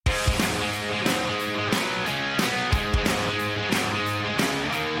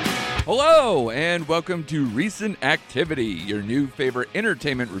Hello, and welcome to Recent Activity, your new favorite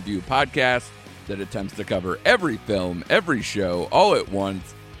entertainment review podcast that attempts to cover every film, every show, all at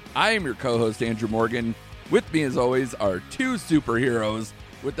once. I am your co-host, Andrew Morgan. With me, as always, are two superheroes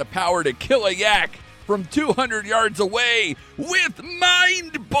with the power to kill a yak from 200 yards away with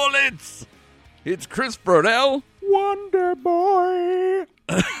mind bullets. It's Chris Brodell. Wonder Boy.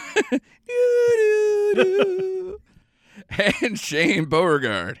 And Shane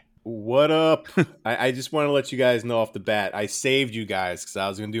Beauregard. What up? I just want to let you guys know off the bat, I saved you guys because I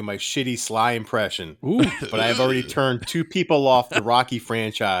was going to do my shitty Sly impression. Ooh. But I have already turned two people off the Rocky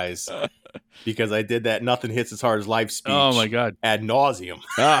franchise because I did that Nothing Hits as Hard as Life speech. Oh, my God. Ad nauseum.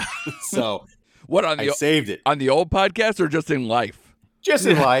 Ah. So What, I saved it. On the old podcast or just in life? Just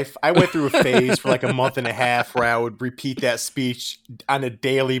in life. I went through a phase for like a month and a half where I would repeat that speech on a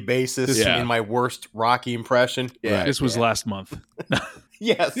daily basis in my worst Rocky impression. Yeah, This was last month.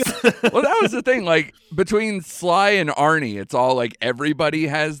 Yes. Well, that was the thing. Like, between Sly and Arnie, it's all like everybody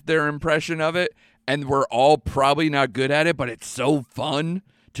has their impression of it, and we're all probably not good at it, but it's so fun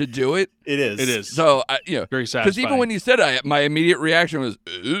to do it. It is. It is. So, Very because satisfying. even when you said it, my immediate reaction was,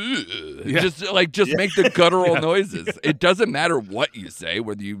 just make the guttural noises. It doesn't matter what you say,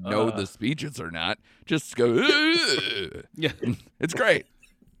 whether you know the speeches or not. Just go, Yeah. It's great.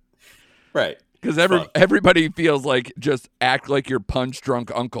 Right. Because everybody feels like just act like your punch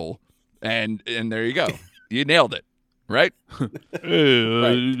drunk uncle, and there you go, you nailed it, right? Hey,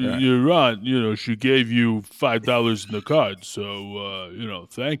 Right. your aunt, she gave you $5 in the card, so,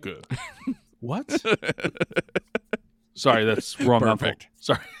 thank her. What? Sorry, that's wrong Perfect. uncle.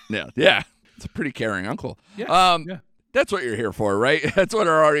 Sorry. Yeah, it's a pretty caring uncle. Yeah. That's what you're here for, right? That's what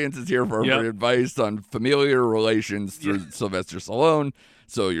our audience is here for Yep. advice on familiar relations through Sylvester Stallone.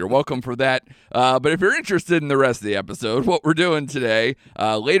 So you're welcome for that. But if you're interested in the rest of the episode, what we're doing today,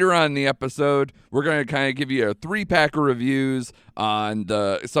 later on in the episode, we're going to kind of give you a 3-pack of reviews on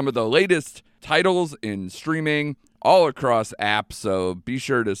some of the latest titles in streaming all across apps. So be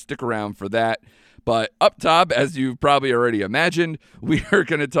sure to stick around for that. But up top, as you've probably already imagined, we are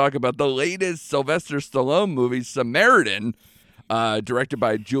going to talk about the latest Sylvester Stallone movie, Samaritan, directed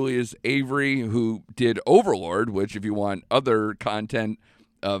by Julius Avery, who did Overlord, which if you want other content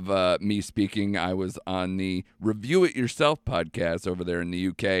of me speaking, I was on the Review It Yourself podcast over there in the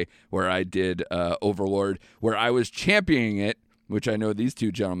UK, where I did Overlord, where I was championing it, which I know these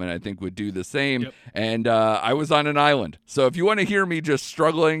two gentlemen, I think, would do the same. Yep. And I was on an island. So if you want to hear me just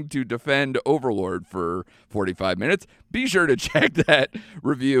struggling to defend Overlord for 45 minutes, be sure to check that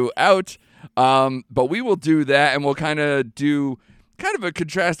review out. But we will do that, and we'll kind of do a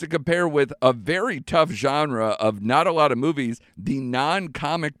contrast to compare with a very tough genre of not a lot of movies, the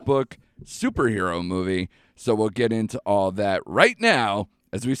non-comic book superhero movie. So we'll get into all that right now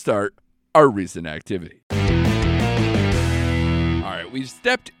as we start our recent activity. All right, we've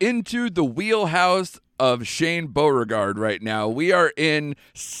stepped into the wheelhouse of Shane Beauregard right now. We are in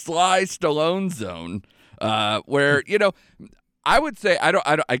Sly Stallone zone, where, I would say,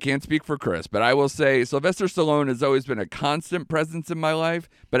 I can't speak for Chris, but I will say Sylvester Stallone has always been a constant presence in my life.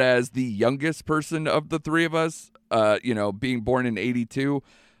 But as the youngest person of the three of us, being born in 1982,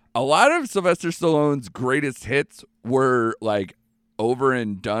 a lot of Sylvester Stallone's greatest hits were like over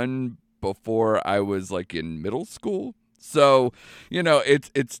and done before I was like in middle school. So,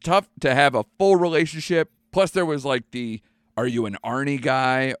 it's tough to have a full relationship. Plus there was like are you an Arnie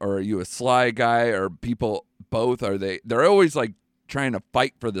guy or are you a Sly guy, or people both? They're always like trying to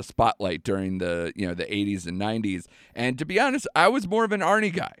fight for the spotlight during the 80s and 90s. And to be honest, I was more of an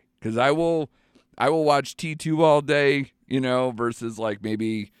Arnie guy, because I will watch T2 all day, versus like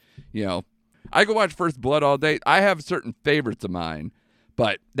maybe, I could watch First Blood all day. I have certain favorites of mine,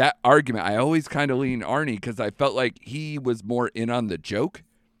 but that argument, I always kind of lean Arnie because I felt like he was more in on the joke.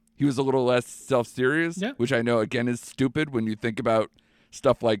 He was a little less self-serious, which I know, again, is stupid when you think about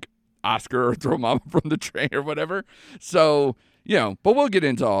stuff like Oscar or Throw Mama from the Train or whatever. So, but we'll get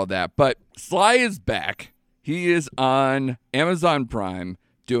into all that. But Sly is back. He is on Amazon Prime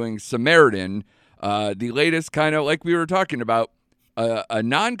doing Samaritan, the latest kind of, like we were talking about, a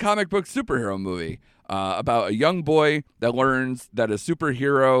non-comic book superhero movie about a young boy that learns that a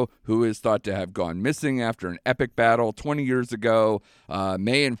superhero who is thought to have gone missing after an epic battle 20 years ago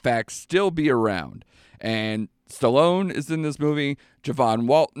may in fact still be around. And Stallone is in this movie. Javon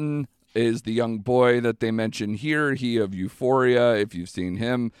Walton is the young boy that they mention here. He of Euphoria, if you've seen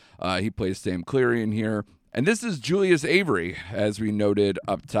him. He plays Sam Cleary in here. And this is Julius Avery, as we noted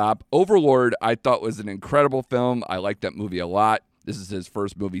up top. Overlord, I thought, was an incredible film. I liked that movie a lot. This is his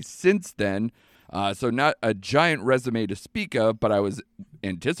first movie since then. So not a giant resume to speak of, but I was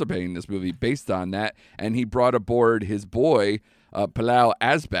anticipating this movie based on that, and he brought aboard his boy, Palau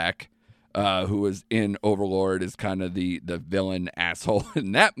Asbak, who was in Overlord as kind of the villain asshole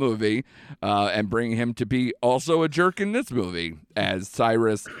in that movie, and bringing him to be also a jerk in this movie as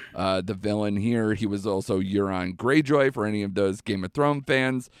Cyrus, the villain here. He was also Euron Greyjoy for any of those Game of Thrones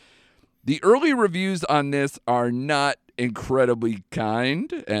fans. The early reviews on this are not incredibly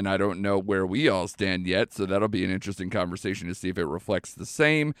kind, and I don't know where we all stand yet, so that'll be an interesting conversation to see if it reflects the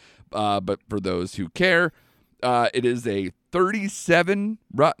same. But for those who care, it is a 37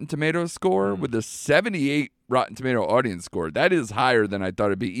 Rotten Tomatoes score with a 78 Rotten Tomato audience score. That is higher than I thought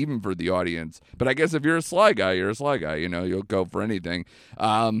it'd be, even for the audience. But I guess if you're a Sly guy, you're a Sly guy. You know, you'll go for anything.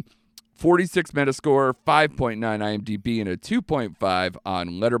 46 Metascore, 5.9 IMDb, and a 2.5 on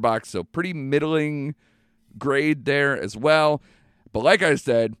Letterboxd. So pretty middling grade there as well. But like I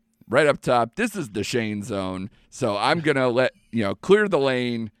said, right up top, this is the Shane zone. So I'm going to clear the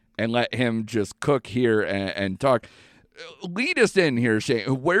lane and let him just cook here and talk. Lead us in here,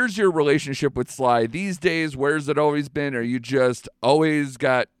 Shane. Where's your relationship with Sly these days? Where's it always been? Are you just always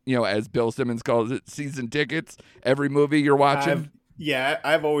got, as Bill Simmons calls it, season tickets every movie you're watching?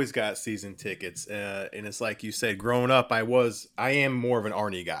 I've always got season tickets, and it's like you said, growing up, I am more of an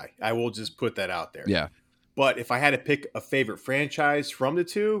Arnie guy. I will just put that out there. Yeah. But if I had to pick a favorite franchise from the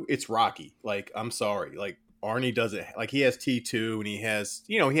two, it's Rocky. Like, I'm sorry, like Arnie doesn't, like, he has T2 and he has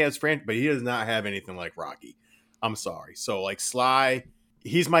but he does not have anything like Rocky. I'm sorry. So like Sly,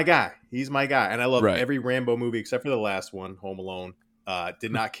 he's my guy. And I love every Rambo movie except for the last one, Home Alone.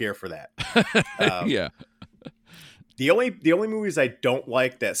 Did not care for that. Yeah. The only movies I don't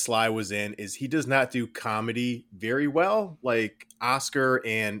like that Sly was in is he does not do comedy very well. Like Oscar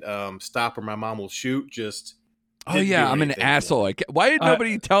and Stop or My Mom Will Shoot just. I'm an asshole. Why did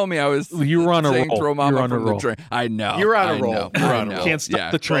nobody tell me I was? You were on a roll. Throw Mama from the train. I know. You're on a roll. Can't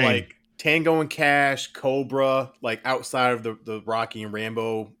stop the train. But like Tango and Cash, Cobra, like outside of the Rocky and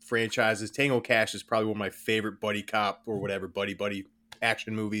Rambo franchises, Tango and Cash is probably one of my favorite buddy cop or whatever buddy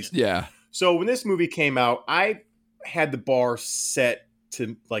action movies. Yeah. So when this movie came out, I had the bar set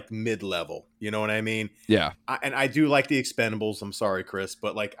to like mid-level, you know what I mean? Yeah. And I do like the Expendables. I'm sorry, Chris,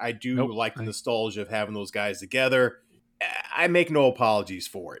 but like I do like the nostalgia of having those guys together. I make no apologies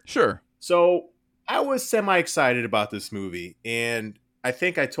for it. Sure. So I was semi-excited about this movie, and I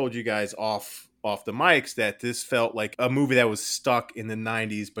think I told you guys off the mics that this felt like a movie that was stuck in the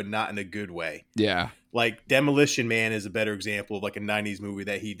 90s, but not in a good way. Yeah. Like Demolition Man is a better example of like a 90s movie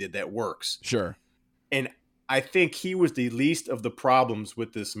that he did that works. Sure. And I think he was the least of the problems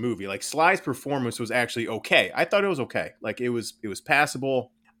with this movie. Like Sly's performance was actually okay. I thought it was okay. Like it was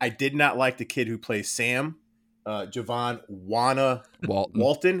passable. I did not like the kid who plays Sam, Javon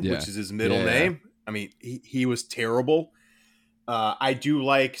Walton, which is his middle name. I mean, he was terrible. I do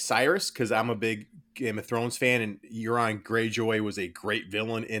like Cyrus because I'm a big Game of Thrones fan, and Euron Greyjoy was a great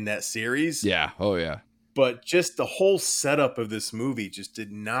villain in that series. Yeah. Oh, yeah. But just the whole setup of this movie just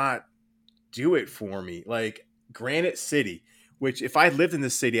did not do it for me. Like Granite City, which if I lived in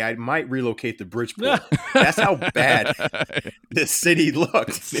this city, I might relocate to Bridgeport. That's how bad this city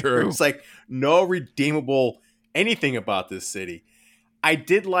looked. There was like no redeemable anything about this city. I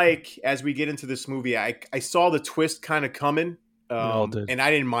did like, as we get into this movie, I saw the twist kind of coming, and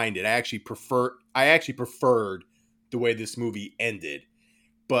I didn't mind it. I actually preferred the way this movie ended.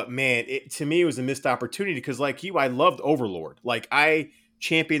 But man, to me, it was a missed opportunity because, like you, I loved Overlord. Like I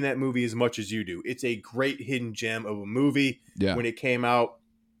champion that movie as much as you do. It's a great hidden gem of a movie. Yeah. When it came out,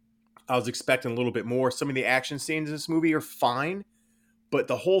 I was expecting a little bit more. Some of the action scenes in this movie are fine, but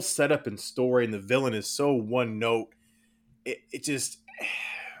the whole setup and story and the villain is so one note. It just,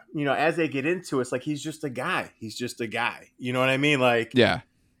 as they get into it, it's like he's just a guy. You know what I mean? Like, yeah.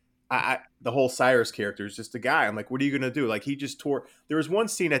 The whole Cyrus character is just a guy. I'm like, what are you going to do? Like, he just tore. There was one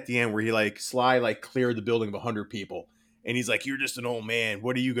scene at the end where Sly cleared the building of 100 people. And he's like, you're just an old man.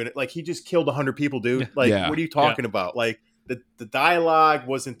 What are you going to, he just killed 100 people, dude. What are you talking about? Like, the dialogue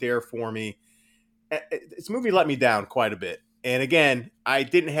wasn't there for me. This movie let me down quite a bit. And again, I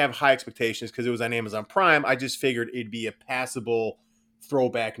didn't have high expectations because it was on Amazon Prime. I just figured it'd be a passable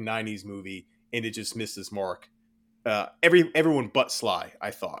throwback 90s movie, and it just missed its mark. Everyone but Sly,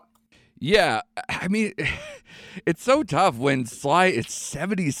 I thought. Yeah, I mean, it's so tough when Sly is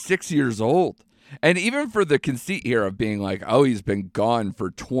 76 years old. And even for the conceit here of being like, oh, he's been gone for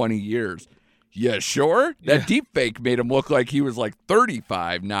 20 years. Yeah, sure. That deep fake made him look like he was like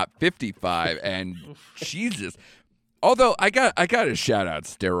 35, not 55. And Jesus. Although I got to shout out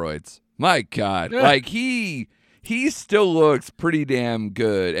steroids. My God. Like he he still looks pretty damn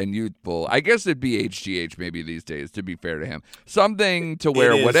good and youthful. I guess it'd be HGH maybe these days, to be fair to him. Something to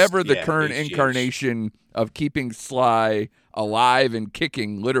where whatever the current HGH. incarnation of keeping Sly alive and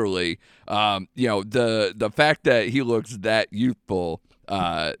kicking, literally, the fact that he looks that youthful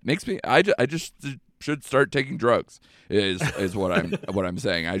makes me. I just should start taking drugs. Is what I'm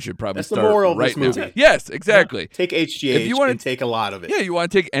saying. I should probably That's the start moral of right this now. movie. Yes, exactly. Take HGH and take a lot of it. Yeah, you want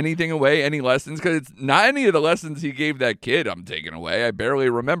to take anything away, any lessons? Because it's not any of the lessons he gave that kid I'm taking away. I barely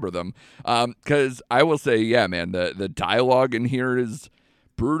remember them. Because I will say, yeah, man, the dialogue in here is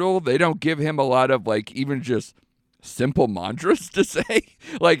brutal. They don't give him a lot of, like, even just simple mantras to say.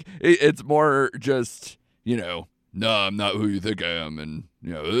 Like, it's more just, no, I'm not who you think I am, and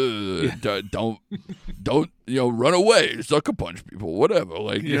don't run away, sucker punch people, whatever.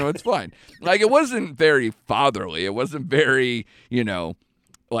 Like, it's fine. Like, it wasn't very fatherly. It wasn't very,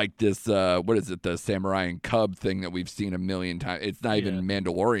 like this. What is it? The Samaritan cub thing that we've seen a million times. It's not even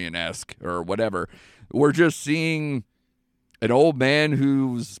Mandalorian-esque or whatever. We're just seeing an old man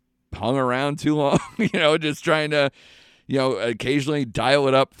who's hung around too long. Just trying to. Occasionally dial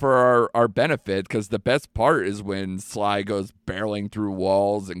it up for our benefit, because the best part is when Sly goes barreling through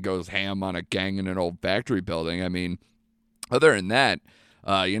walls and goes ham on a gang in an old factory building. I mean, other than that,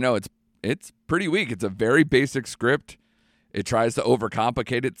 it's pretty weak. It's a very basic script. It tries to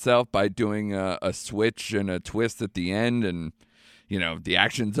overcomplicate itself by doing a switch and a twist at the end, and the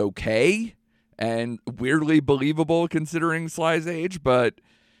action's okay and weirdly believable considering Sly's age, but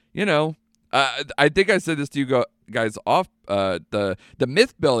I think I said this to you guys off the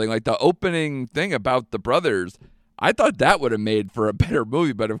myth building, like the opening thing about the brothers. I thought that would have made for a better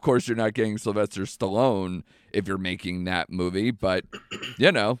movie, but of course you're not getting Sylvester Stallone if you're making that movie. But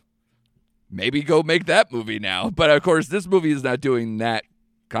maybe go make that movie now. But of course this movie is not doing that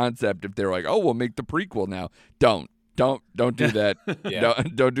concept. If they're like, oh, we'll make the prequel now, don't do that.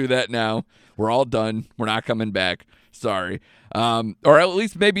 Don't do that now. We're all done. We're not coming back. Sorry. Or at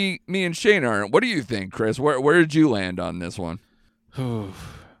least maybe me and Shane aren't. What do you think, Chris? Where did you land on this one?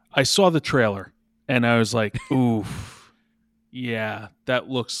 I saw the trailer and I was like, ooh, yeah, that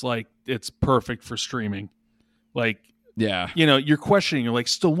looks like it's perfect for streaming. Like, yeah, you're questioning, you're like,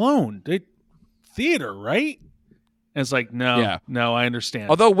 Stallone, theater, right? And it's like, no, I understand.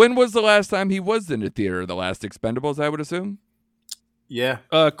 Although, when was the last time he was in a theater? The last Expendables, I would assume? Yeah.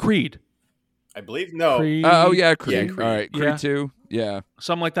 Creed. I believe no. Creed. Creed. Yeah, Creed. All right, Creed 2. Yeah.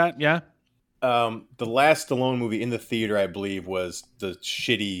 Something like that, yeah. The last Stallone movie in the theater, I believe, was the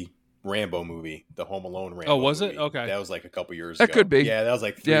shitty Rambo movie, the Home Alone Rambo. Oh, was movie. it? Okay. That was like a couple years ago. That could be. Yeah, that was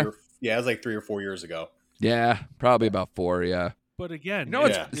like three or 4 years ago. Yeah, probably about 4, yeah. But again,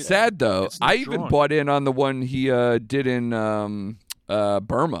 it's sad, though. I even bought in on the one he did in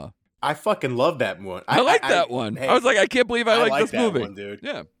Burma. I fucking love that one. I like that one. Hey, I was like, I can't believe I like this movie. One, dude.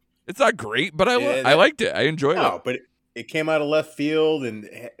 Yeah. It's not great, but I liked it. I enjoyed it. No, but it came out of left field, and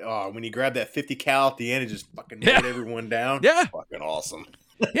when he grabbed that 50 cal at the end, it just fucking mowed everyone down. Yeah. Fucking awesome.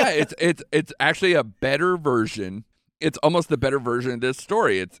 Yeah, it's actually a better version. It's almost the better version of this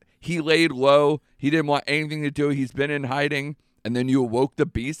story. He laid low. He didn't want anything to do. He's been in hiding, and then you awoke the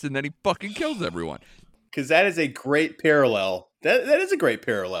beast, and then he fucking kills everyone. Because that is a great parallel. That is a great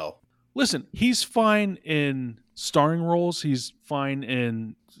parallel. Listen, he's fine in starring roles. He's fine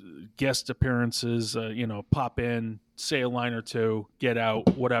in guest appearances, pop in, say a line or two, get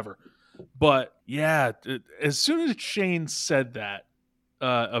out, whatever. But yeah, as soon as Shane said that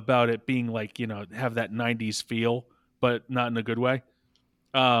about it being like, have that 90s feel, but not in a good way.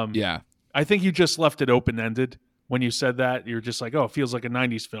 Yeah. I think you just left it open-ended when you said that. You're just like, oh, it feels like a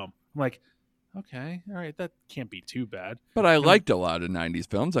 90s film. I'm like, okay, all right, that can't be too bad. But I liked a lot of 90s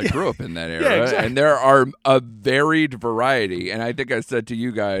films. I grew up in that era. Yeah, exactly. And there are a varied variety. And I think I said to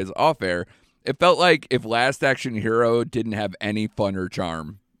you guys off air, it felt like if Last Action Hero didn't have any fun or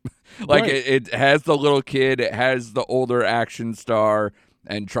charm. Like, right. it has the little kid, it has the older action star,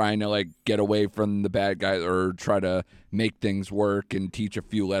 and trying to, like, get away from the bad guys or try to make things work and teach a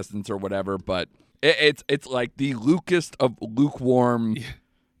few lessons or whatever. But it's like the Lucas of lukewarm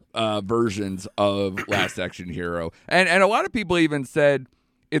versions of Last Action Hero. And a lot of people even said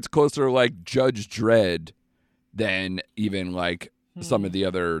it's closer to like Judge Dredd than even like some of the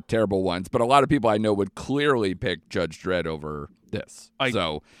other terrible ones. But a lot of people I know would clearly pick Judge Dredd over this. I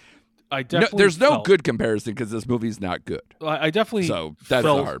definitely there's no good comparison because this movie's not good. I definitely so that's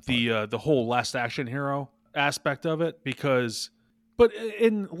felt the hard part. The whole Last Action Hero aspect of it but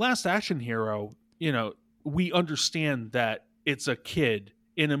in Last Action Hero, we understand that it's a kid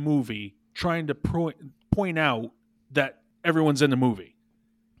in a movie trying to point out that everyone's in the movie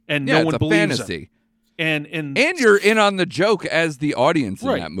and no one believes fantasy. And you're in on the joke as the audience in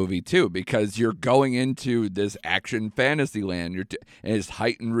Right. that movie too, because you're going into this action fantasy land. And it's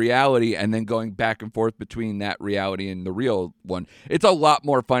heightened reality, and then going back and forth between that reality and the real one. It's a lot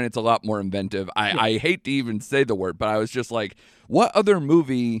more fun. It's a lot more inventive. I hate to even say the word, but I was just like, what other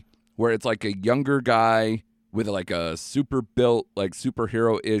movie where it's like a younger guy with like a super built, like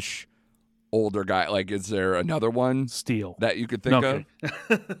superhero-ish older guy? Like, is there another one Steel. that you could think of?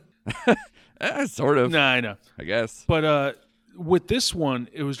 Sort of. No, I know. I guess. But with this one,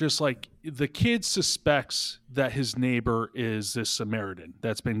 it was just like the kid suspects that his neighbor is this Samaritan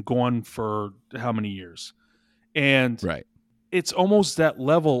that's been gone for how many years. And Right. it's almost that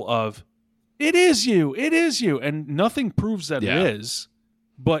level of, it is you. And nothing proves that Yeah. it is.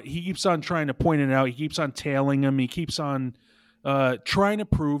 But he keeps on trying to point it out. He keeps on tailing him. He keeps on trying to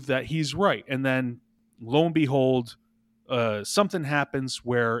prove that he's right. And then, lo and behold, something happens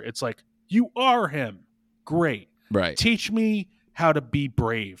where it's like, you are him. Great. Right. Teach me how to be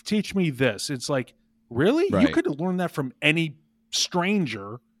brave. Teach me this. It's like, really? Right. You could have learned that from any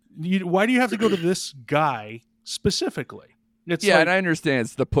stranger. Why do you have to go to this guy specifically? It's Yeah, like, and I understand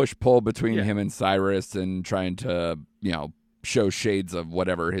it's the push-pull between Yeah. him and Cyrus and trying to, show shades of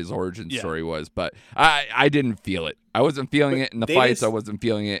whatever his origin Yeah. story was. But I didn't feel it. I wasn't feeling it in the they fights. just- I wasn't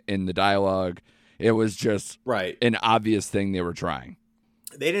feeling it in the dialogue. It was just Right. an obvious thing they were trying.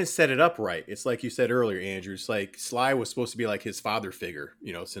 They didn't set it up right. It's like you said earlier, Andrew. It's like Sly was supposed to be like his father figure,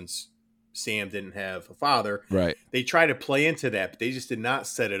 since Sam didn't have a father. Right. They try to play into that, but they just did not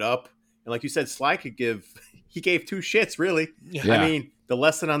set it up. And like you said, Sly he gave two shits, really. Yeah. I mean, the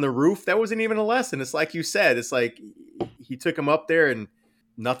lesson on the roof, that wasn't even a lesson. It's like you said, it's like he took him up there and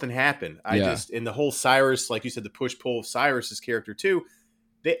nothing happened. And the whole Cyrus, like you said, the push-pull of Cyrus's character too,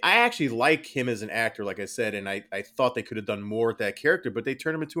 I actually like him as an actor, like I said, and I thought they could have done more with that character, but they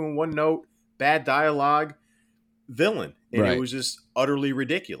turned him into a one-note, bad dialogue villain, and Right. it was just utterly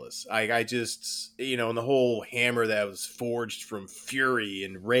ridiculous. I just, and the whole hammer that was forged from fury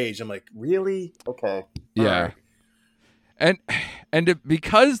and rage, I'm like, really? Okay. Yeah. All right. And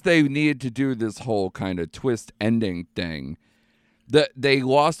because they needed to do this whole kind of twist ending thing, they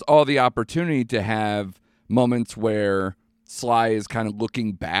lost all the opportunity to have moments where Sly is kind of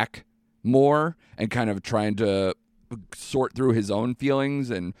looking back more and kind of trying to sort through his own feelings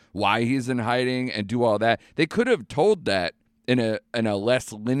and why he's in hiding and do all that. They could have told that in a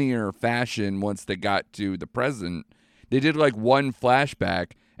less linear fashion once they got to the present. They did like one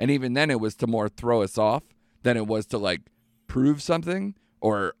flashback, and even then it was to more throw us off than it was to like prove something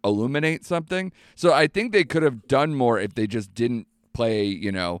or illuminate something. So I think they could have done more if they just didn't play,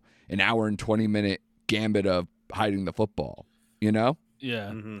 an hour and 20-minute gambit of hiding the football, Yeah.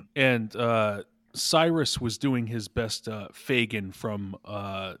 Mm-hmm. And Cyrus was doing his best Fagin from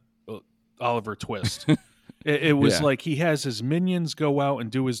Oliver Twist. It was Yeah. like he has his minions go out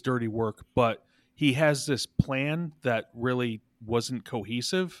and do his dirty work, but he has this plan that really wasn't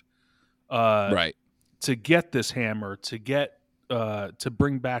cohesive. Right. To get this hammer, to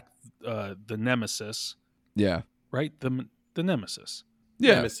bring back the Nemesis, Yeah. right? The Nemesis.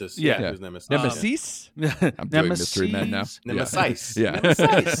 Yeah. Nemesis. Yeah. It was Nemesis. Nemesis? I'm doing Mystery Men now. Nemesis. Yeah.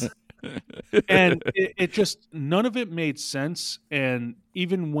 Nemesis. And it just, none of it made sense. And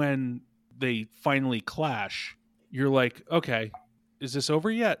even when they finally clash, you're like, okay, is this over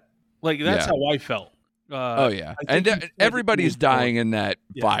yet? Like, that's Yeah. how I felt. Oh, yeah. I think And he tried to everybody's move forward. dying in that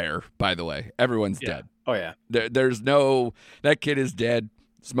Yeah. fire, by the way. Everyone's Yeah. dead. Oh, yeah. There's no, that kid is dead.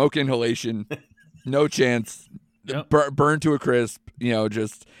 Smoke inhalation. No chance. Yep. Burn to a crisp.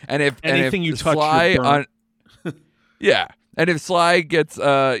 Just, Anything you touch, Sly you're burnt. yeah. And if Sly gets,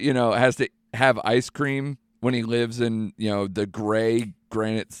 has to have ice cream when he lives in, the gray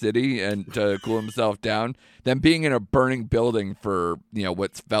Granite City and to cool himself down, then being in a burning building for,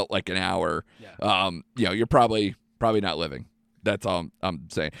 what's felt like an hour, you're probably not living. That's all I'm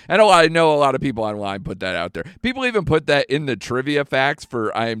saying. And I know a lot of people online put that out there. People even put that in the trivia facts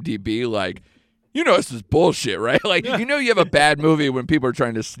for IMDb, like, this is bullshit, right? Like, you have a bad movie when people are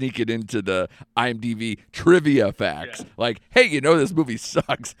trying to sneak it into the IMDb trivia facts. Yeah. Like, hey, this movie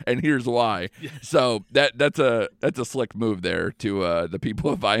sucks, and here's why. Yeah. So that's a slick move there to the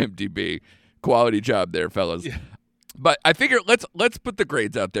people of IMDb. Quality job there, fellas. Yeah. But I figure let's put the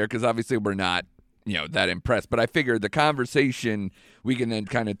grades out there because obviously we're not that impressed. But I figure the conversation we can then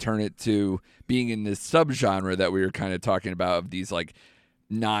kind of turn it to being in this subgenre that we were kind of talking about of these like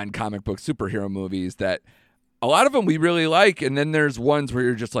non-comic book superhero movies that a lot of them we really like, and then there's ones where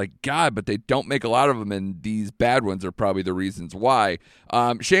you're just like, God, but they don't make a lot of them, and these bad ones are probably the reasons why.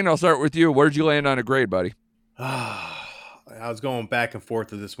 Shane, I'll start with you. Where'd you land on a grade, buddy? I was going back and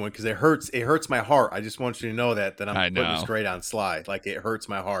forth with this one because it hurts my heart. I just want you to know that I'm putting it straight on Sly. Like, it hurts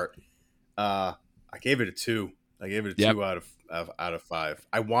my heart. I gave it a 2. I gave it a 2 out of 5.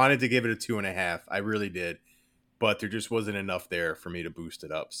 I wanted to give it a 2.5. I really did, but there just wasn't enough there for me to boost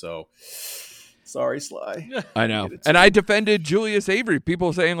it up. So sorry, Sly. I know. And I defended Julius Avery.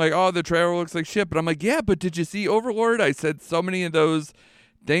 People saying like, "Oh, the trailer looks like shit," but I'm like, "Yeah, but did you see Overlord?" I said so many of those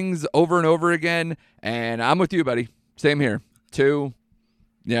things over and over again, and I'm with you, buddy. Same here. 2,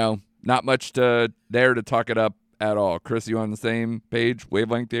 not much there to talk it up at all. Chris, you on the same page,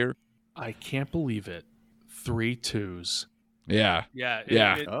 wavelength here? I can't believe it. 3 2s. Yeah. Yeah.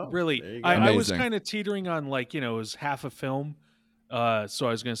 It Oh, really, there you go. I was kind of teetering on like, it was half a film. So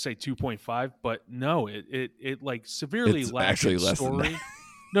I was going to say 2.5, but no, it like severely It's lacked actually in less than story.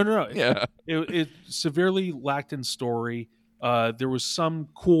 that. No. Yeah. It severely lacked in story. There was some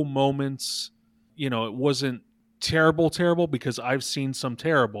cool moments. It wasn't terrible because I've seen some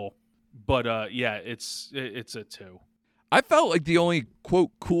terrible, but it's a 2. I felt like the only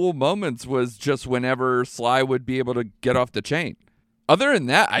quote cool moments was just whenever Sly would be able to get off the chain. Other than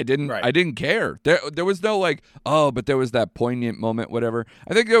that, I didn't care. There was no like, oh, but there was that poignant moment, whatever.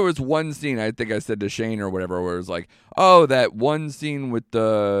 I think there was one scene, I think I said to Shane or whatever, where it was like, oh, that one scene with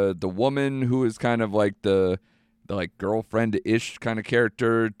the woman who is kind of like the like girlfriend-ish kind of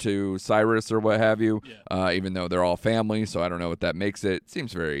character to Cyrus or what have you, even though they're all family, so I don't know what that makes it. It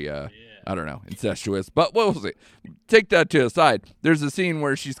seems very, I don't know, incestuous, but we'll see. Take that to the side. There's a scene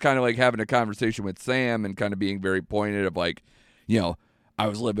where she's kind of like having a conversation with Sam and kind of being very pointed of like, I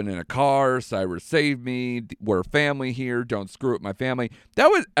was living in a car, Cyrus saved me, we're family here, don't screw up my family. That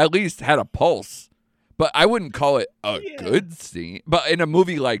was at least had a pulse, but I wouldn't call it a good scene. But in a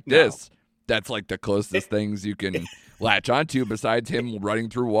movie like this, that's like the closest things you can latch onto besides him running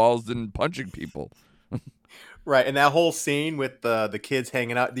through walls and punching people. Right, and that whole scene with the kids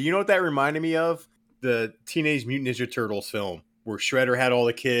hanging out. Do you know what that reminded me of? The Teenage Mutant Ninja Turtles film, where Shredder had all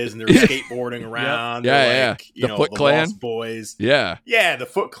the kids and they're skateboarding around. Yeah. Like, the Foot Clan? Lost Boys. Yeah, the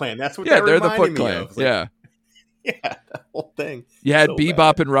Foot Clan. That's what they're reminded the Foot me Clan. of. Like, that whole thing. You had So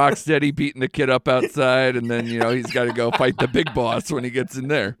Bebop bad. and Rocksteady beating the kid up outside, and then, he's got to go fight the big boss when he gets in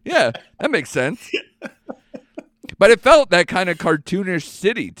there. Yeah, that makes sense. But it felt that kind of cartoonish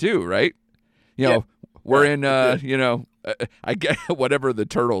city, too, right? We're in, I get whatever the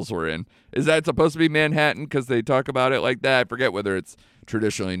Turtles were in. Is that supposed to be Manhattan? Because they talk about it like that. I forget whether it's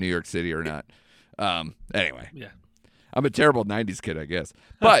traditionally New York City or not. Anyway. Yeah. I'm a terrible 90s kid, I guess.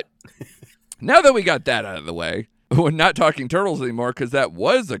 But now that we got that out of the way, we're not talking Turtles anymore because that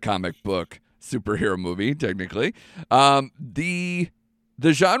was a comic book superhero movie, technically. The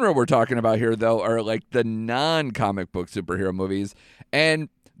genre we're talking about here, though, are like the non-comic book superhero movies. And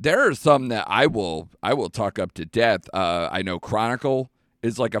there are some that I will talk up to death. I know Chronicle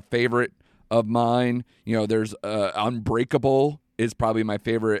is like a favorite of mine. There's Unbreakable is probably my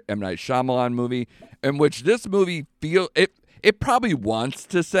favorite M. Night Shyamalan movie, in which this movie it probably wants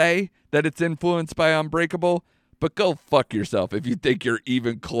to say that it's influenced by Unbreakable, but go fuck yourself if you think you're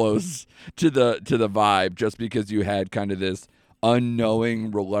even close to the vibe just because you had kind of this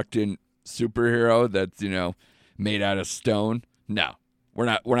unknowing, reluctant superhero that's made out of stone. No. We're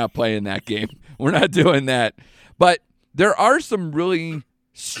not playing that game. We're not doing that. But there are some really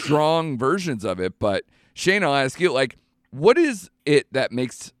strong versions of it. But Shane, I'll ask you, like, what is it that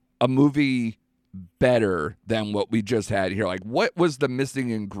makes a movie better than what we just had here? Like, what was the missing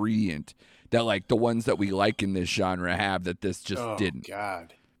ingredient that, like, the ones that we like in this genre have that this just didn't? Oh,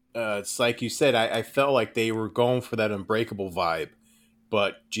 God. It's like you said, I felt like they were going for that Unbreakable vibe.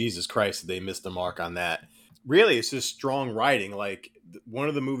 But Jesus Christ, they missed the mark on that. Really, it's just strong writing. Like, one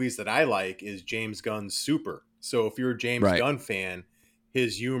of the movies that I like is James Gunn's Super. So if you're a James Gunn fan,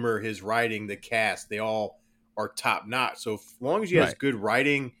 his humor, his writing, the cast, they all are top notch. So as long as he has good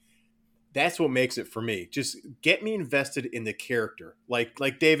writing, that's what makes it for me. Just get me invested in the character. Like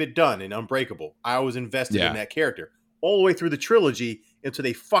David Dunn in Unbreakable. I was invested in that character all the way through the trilogy until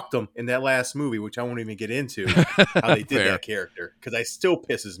they fucked him in that last movie, which I won't even get into how they did that character because it still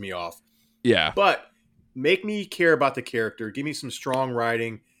pisses me off. Yeah. But make me care about the character. Give me some strong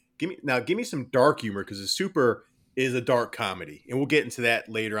writing. Give me some dark humor because the Super is a dark comedy, and we'll get into that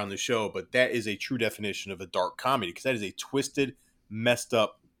later on the show. But that is a true definition of a dark comedy because that is a twisted, messed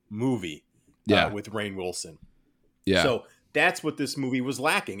up movie. With Rainn Wilson. Yeah. So that's what this movie was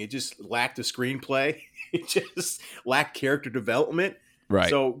lacking. It just lacked a screenplay. It just lacked character development. Right.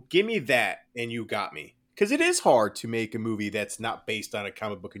 So give me that, and you got me. Because it is hard to make a movie that's not based on a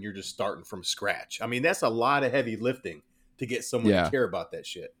comic book and you're just starting from scratch. I mean, that's a lot of heavy lifting to get someone to care about that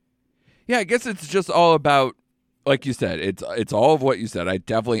shit. Yeah, I guess it's just all about like you said, it's all of what you said. I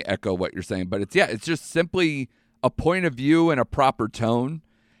definitely echo what you're saying, but it's just simply a point of view and a proper tone.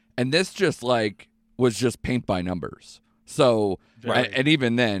 And this just like was just paint by numbers. So, and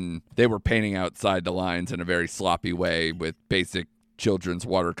even then they were painting outside the lines in a very sloppy way with basic children's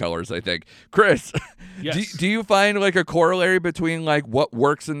watercolors, I think. Chris, yes. do you find like a corollary between like what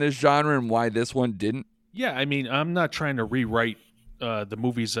works in this genre and why this one didn't? Yeah, I mean, I'm not trying to rewrite the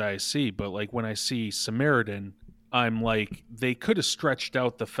movies that I see, but like when I see Samaritan, I'm like, they could have stretched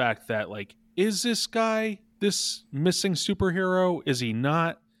out the fact that like, is this guy this missing superhero? Is he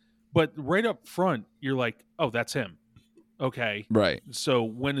not? But right up front, you're like, oh, that's him. Okay. Right. So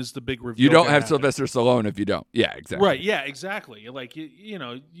when is the big reveal? You don't have happen? Sylvester Stallone if you don't. Yeah, exactly. Right. Yeah, exactly. Like, you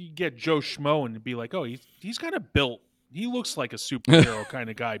know, you get Joe Schmo and be like, oh, he's kind of built. He looks like a superhero kind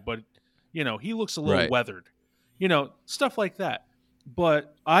of guy, but, you know, he looks a little weathered. You know, stuff like that.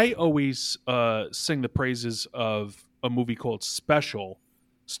 But I always sing the praises of a movie called Special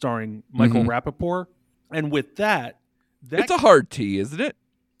starring Michael Rappaport. And with that it's a hard T, isn't it?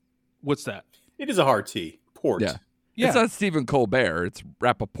 What's that? It is a hard T. Port. Yeah. It's not Stephen Colbert. It's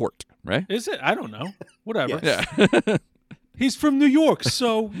Rappaport, right? Is it? I don't know. Whatever. Yes. Yeah. He's from New York,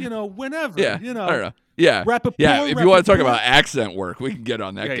 so, you know, whenever. Yeah. You know. I don't know. Yeah. Rappaport, yeah. If you want to talk about accent work, we can get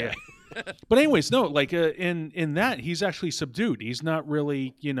on that guy. Yeah. But anyways, no, like in that, he's actually subdued. He's not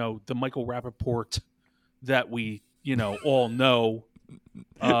really, you know, the Michael Rappaport that we, you know, all know.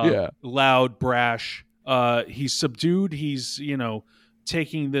 Loud, brash. He's subdued. He's, you know,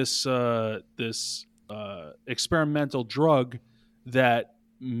 taking this experimental drug that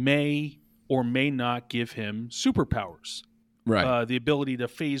may or may not give him superpowers. Right. The ability to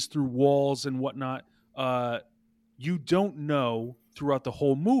phase through walls and whatnot. You don't know throughout the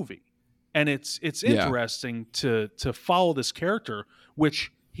whole movie. And it's interesting to follow this character,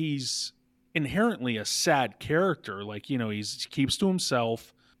 which he's inherently a sad character. Like, you know, he keeps to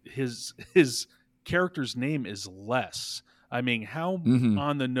himself. His character's name is Les. I mean, how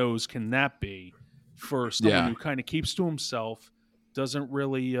on the nose can that be for someone who kind of keeps to himself, doesn't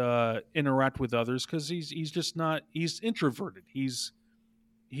really interact with others because he's just not. He's introverted. He's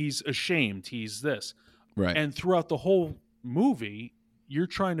ashamed. He's this. Right. And throughout the whole movie, you're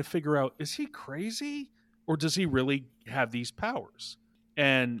trying to figure out, is he crazy or does he really have these powers?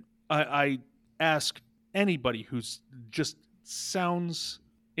 And I ask anybody who's just sounds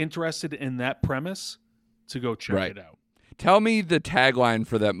interested in that premise to go check it out. Tell me the tagline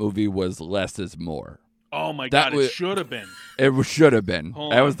for that movie was "Less is more." Oh my God, it should have been. It should have been.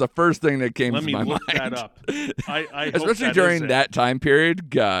 Hold that on. was the first thing that came to my mind. Let me look that up. I Especially hope during that time period.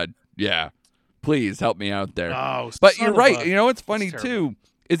 God, yeah. Please help me out there. Oh, but you're right. You know what's funny too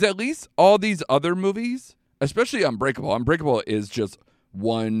is at least all these other movies, especially Unbreakable. Unbreakable is just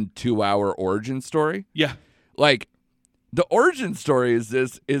 1-2 hour origin story. Yeah. Like the origin story is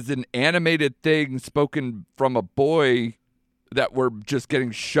an animated thing spoken from a boy that we're just getting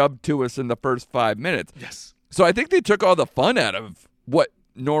shoved to us in the first 5 minutes. Yes. So I think they took all the fun out of what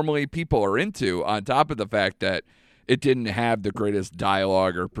normally people are into, on top of the fact that it didn't have the greatest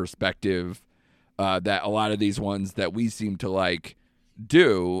dialogue or perspective that a lot of these ones that we seem to like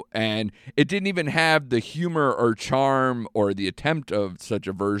do. And it didn't even have the humor or charm or the attempt of such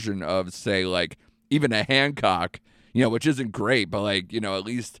a version of, say, like even a Hancock, you know, which isn't great, but like, you know, at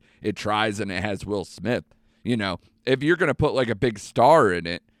least it tries and it has Will Smith. You know, if you're going to put like a big star in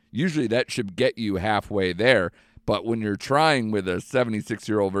it, usually that should get you halfway there. But when you're trying with a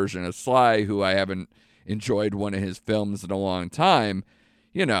 76-year-old version of Sly, who I haven't enjoyed one of his films in a long time,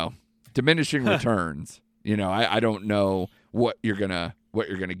 you know, diminishing returns. You know, I don't know what you're gonna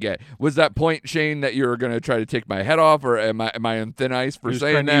get. Was that point, Shane, that you were gonna try to take my head off, or am I on thin ice for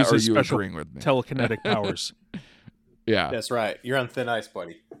saying that, or are you agreeing with me? Telekinetic powers. Yeah, that's right. You're on thin ice,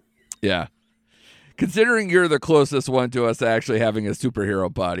 buddy. Yeah. Considering you're the closest one to us actually having a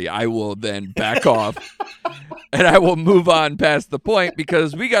superhero body, I will then back off and I will move on past the point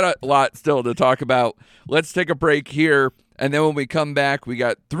because we got a lot still to talk about. Let's take a break here. And then when we come back, we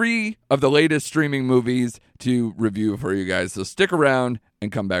got 3 of the latest streaming movies to review for you guys. So stick around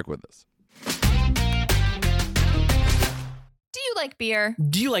and come back with us. Do you like beer?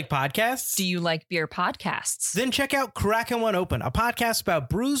 Do you like podcasts? Do you like beer podcasts? Then check out Crackin' One Open, a podcast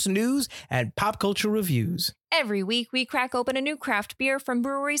about brews, news, and pop culture reviews. Every week, we crack open a new craft beer from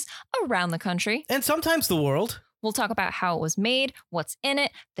breweries around the country. And sometimes the world. We'll talk about how it was made, what's in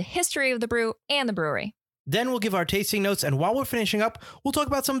it, the history of the brew, and the brewery. Then we'll give our tasting notes, and while we're finishing up, we'll talk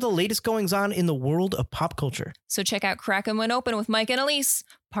about some of the latest goings-on in the world of pop culture. So check out Crackin' One Open with Mike and Elise,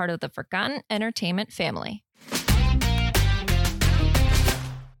 part of the Forgotten Entertainment family.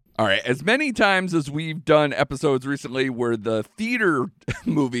 All right, as many times as we've done episodes recently where the theater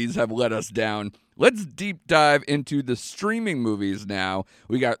movies have let us down, let's deep dive into the streaming movies now.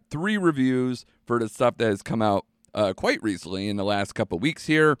 We got 3 reviews for the stuff that has come out quite recently in the last couple weeks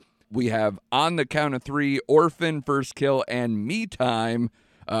here. We have On the Count of 3, Orphan, First Kill, and Me Time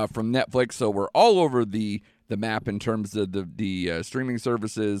from Netflix. So we're all over the map in terms of the streaming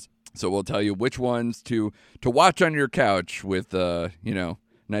services. So we'll tell you which ones to watch on your couch with,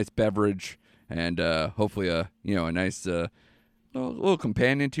 nice beverage and hopefully a nice little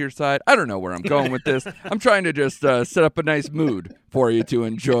companion to your side. I don't know where I'm going with this. I'm trying to just set up a nice mood for you to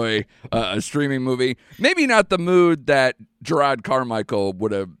enjoy a streaming movie. Maybe not the mood that Gerard Carmichael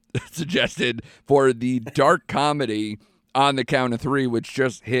would have suggested for the dark comedy On the Count of 3, which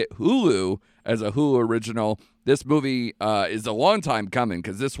just hit Hulu as a Hulu original. This movie is a long time coming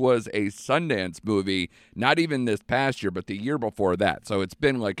because this was a Sundance movie, not even this past year, but the year before that. So it's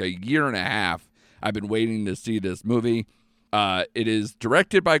been like a year and a half I've been waiting to see this movie. It is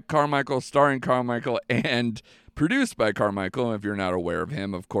directed by Carmichael, starring Carmichael, and produced by Carmichael. If you're not aware of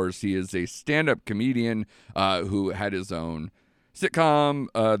him, of course, he is a stand-up comedian who had his own sitcom,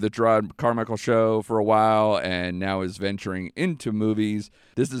 The Gerard Carmichael Show, for a while, and now is venturing into movies.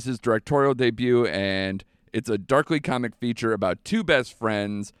 This is his directorial debut, and it's a darkly comic feature about 2 best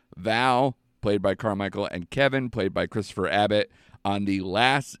friends, Val, played by Carmichael, and Kevin, played by Christopher Abbott, on the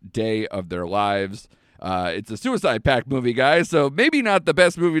last day of their lives. It's a suicide pact movie, guys, so maybe not the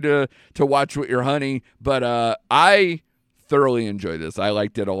best movie to watch with your honey, but I thoroughly enjoyed this. I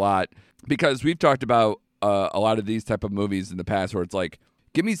liked it a lot because we've talked about a lot of these type of movies in the past where it's like,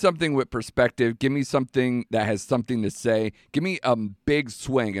 give me something with perspective, give me something that has something to say, give me a big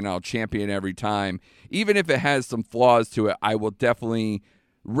swing and I'll champion every time. Even if it has some flaws to it, I will definitely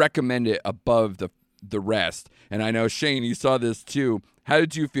recommend it above the rest. And I know, Shane, you saw this too. How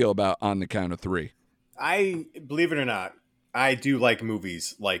did you feel about On the Count of 3? I, believe it or not, I do like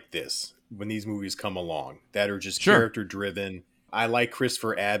movies like this when these movies come along that are just character driven. I like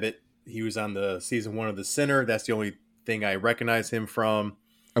Christopher Abbott. He was on the season 1 of The Sinner. That's the only thing I recognize him from.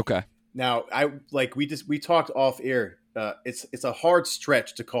 Okay. Now, we talked off air. It's a hard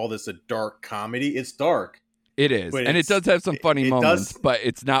stretch to call this a dark comedy. It's dark. It is, and it does have some funny moments, but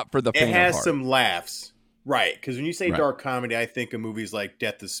it's not for the faint of heart. It has some laughs. Right, because when you say dark comedy, I think of movies like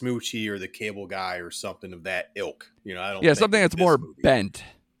Death to Smoochie or The Cable Guy or something of that ilk. I don't. Yeah, something that's more bent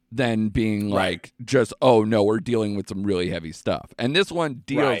than being like just, oh no, we're dealing with some really heavy stuff. And this one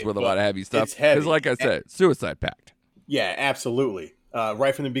deals with a lot of heavy stuff. Because, like I said, suicide pact. Yeah, absolutely.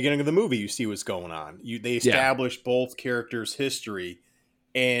 Right from the beginning of the movie, you see what's going on. They establish both characters' history,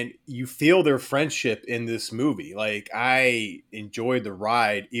 and you feel their friendship in this movie. Like, I enjoyed the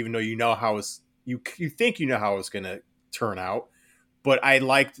ride, even though you know how it's. You think you know how it's going to turn out, but I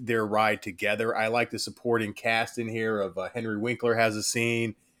liked their ride together. I like the supporting cast in here of Henry Winkler has a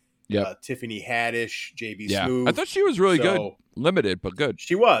scene. Tiffany Haddish, JB Smoove. I thought she was really good. Limited, but good.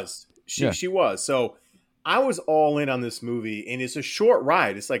 She was. She was. So I was all in on this movie, and it's a short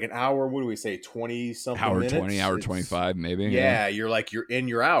ride. It's like an hour. What do we say? 20-something minutes? 20, hour 25, maybe. Yeah, you're like, you're in,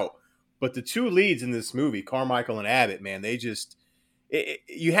 you're out. But the 2 leads in this movie, Carmichael and Abbott, man, they just...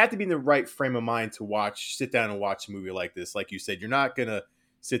 you have to be in the right frame of mind to sit down and watch a movie like this. Like you said, you're not going to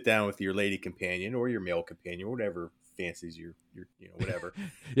sit down with your lady companion or your male companion or whatever fancies your whatever.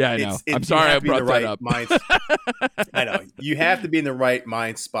 Yeah, I know. I'm sorry I brought that up. I know. You have to be in the right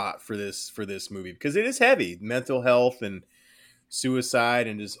mind spot for this movie because it is heavy. Mental health and suicide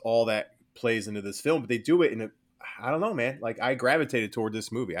and just all that plays into this film. But they do it I don't know, man. Like, I gravitated toward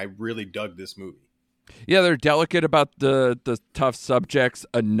this movie. I really dug this movie. Yeah, they're delicate about the tough subjects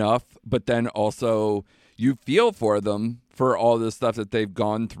enough, but then also you feel for them for all the stuff that they've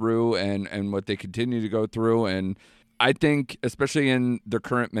gone through and what they continue to go through. And I think, especially in the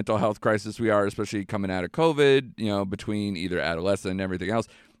current mental health crisis we are, especially coming out of COVID, between either adolescent and everything else,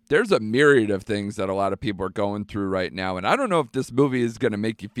 there's a myriad of things that a lot of people are going through right now. And I don't know if this movie is going to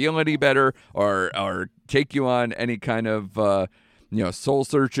make you feel any better or take you on any kind of soul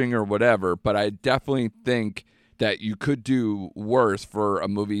searching or whatever, but I definitely think that you could do worse for a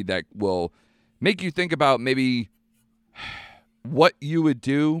movie that will make you think about maybe what you would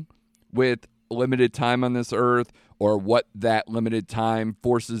do with limited time on this earth, or what that limited time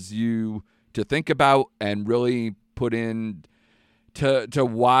forces you to think about and really put in to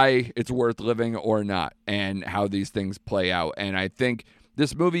why it's worth living or not, and how these things play out. And I think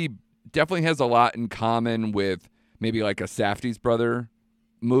this movie definitely has a lot in common with maybe like a Safdie's Brother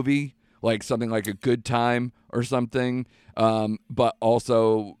movie, like something like A Good Time or something. But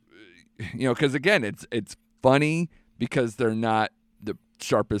also, because again, it's funny because they're not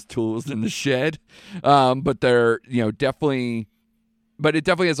sharpest tools in the shed. But they're, definitely, but it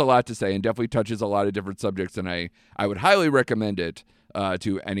definitely has a lot to say and definitely touches a lot of different subjects. And I would highly recommend it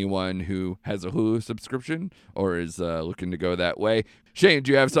to anyone who has a Hulu subscription or is looking to go that way. Shane,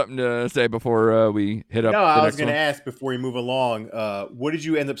 do you have something to say before we hit up? No, the I was next going to one? ask before we move along. What did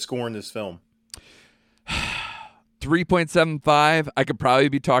you end up scoring this film? 3.75. I could probably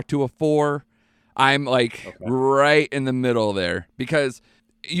be talked to a 4. I'm right in the middle there because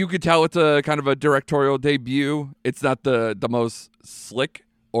you could tell it's a kind of a directorial debut. It's not the most slick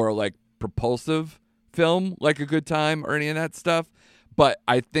or like propulsive film like A Good Time or any of that stuff. But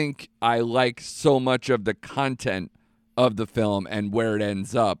I think I like so much of the content of the film and where it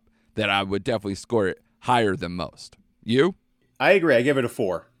ends up that I would definitely score it higher than most. You? I agree. I give it a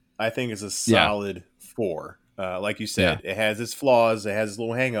 4. I think it's a solid 4. Like you said, It has its flaws, it has its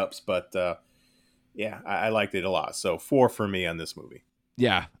little hang-ups, but I liked it a lot. So 4 for me on this movie.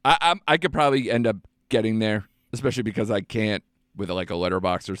 Yeah, I could probably end up getting there, especially because I can't, with like a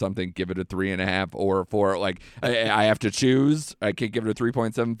letterbox or something, give it a 3.5 or a 4. Like I have to choose. I can't give it a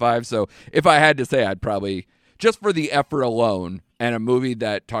 3.75. So if I had to say, I'd probably, just for the effort alone and a movie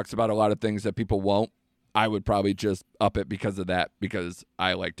that talks about a lot of things that people won't, I would probably just up it because of that, because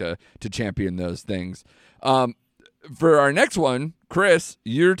I like to champion those things. For our next one, Chris,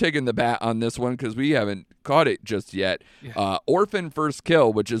 you're taking the bat on this one because we haven't caught it just yet. Yeah. Orphan First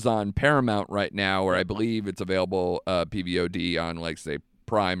Kill, which is on Paramount right now, or I believe it's available PVOD on, like, say,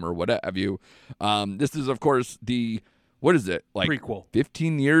 Prime or what have you. This is, of course, what is it? Like prequel.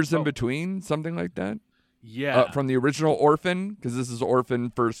 15 years in between, something like that? Yeah. From the original Orphan, because this is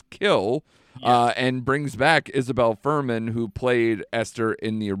Orphan First Kill, and brings back Isabel Furman, who played Esther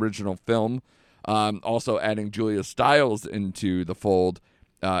in the original film. Also adding Julia Stiles into the fold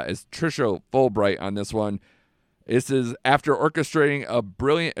as Trisha Fulbright on this one. This is after orchestrating a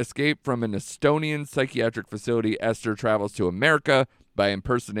brilliant escape from an Estonian psychiatric facility, Esther travels to America by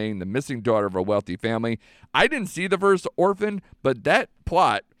impersonating the missing daughter of a wealthy family. I didn't see the first Orphan, but that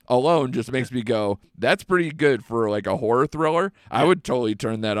plot alone just makes me go, that's pretty good for like a horror thriller. I would totally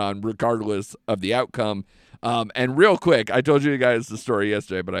turn that on regardless of the outcome. And real quick, I told you guys the story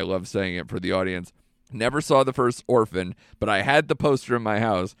yesterday, but I love saying it for the audience. Never saw the first Orphan, but I had the poster in my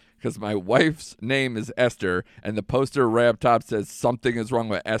house because my wife's name is Esther, and the poster right up top says something is wrong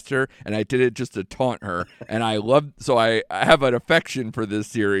with Esther, and I did it just to taunt her. And so I have an affection for this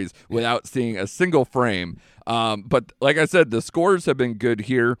series without seeing a single frame. But like I said, the scores have been good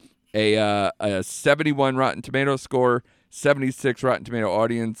here. A 71 Rotten Tomato score, 76 Rotten Tomato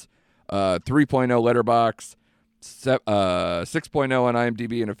audience, 3.0 Letterboxd, 6.0 on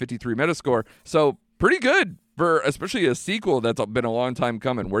IMDb, and a 53 Metascore. So pretty good for especially a sequel that's been a long time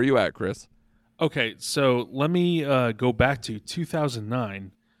coming. Where are you at, Chris? Okay, so let me go back to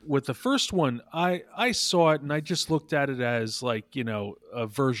 2009. With the first one, I saw it and I just looked at it as like, a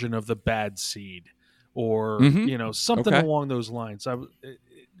version of The Bad Seed or, something along those lines.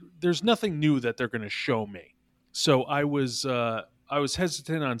 There's nothing new that they're going to show me. So I was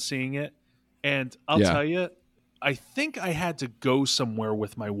hesitant on seeing it. And I'll tell you, I think I had to go somewhere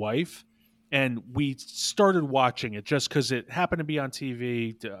with my wife, and we started watching it just because it happened to be on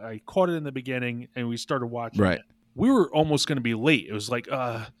TV. I caught it in the beginning, and we started watching it. We were almost going to be late. It was like,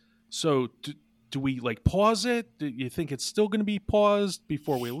 so do we like pause it? Do you think it's still going to be paused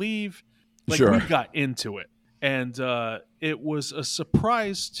before we leave? Like, we got into it, and it was a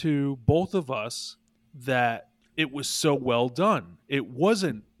surprise to both of us that it was so well done. It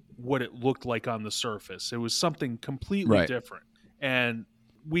wasn't what it looked like on the surface. It was something completely different, and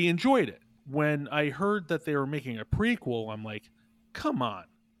we enjoyed it. When I heard that they were making a prequel, I'm like, come on.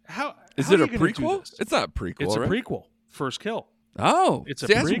 How is it a prequel? It's not a prequel. It's right? a prequel. First Kill. Oh, it's a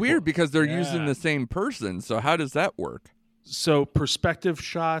that's prequel. weird because they're using the same person. So how does that work? So perspective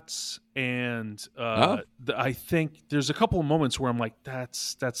shots, and I think there's a couple of moments where I'm like,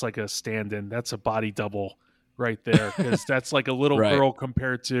 that's like a stand-in. That's a body double right there, because that's like a little girl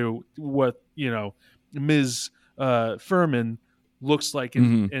compared to what Ms. Furman looks like,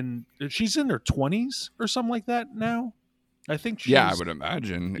 and she's in her 20s or something like that now. I think she's, I would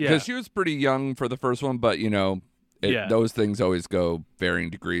imagine, because she was pretty young for the first one, but those things always go varying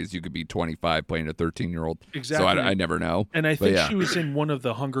degrees. You could be 25 playing a 13-year-old. Exactly. So I never know. And I think she was in one of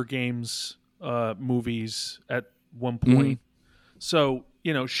the Hunger Games movies at one point. So,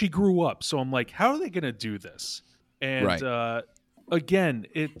 she grew up. So I'm like, how are they going to do this? And again,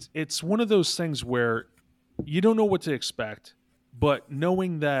 it's one of those things where you don't know what to expect, but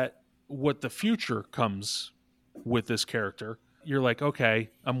knowing that what the future comes with this character, you're like, okay,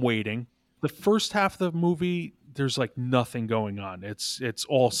 I'm waiting. The first half of the movie there's like nothing going on. It's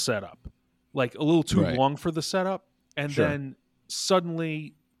all set up, like a little too Right. long for the setup, and Sure. then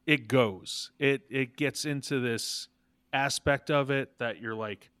suddenly it goes. It gets into this aspect of it that you're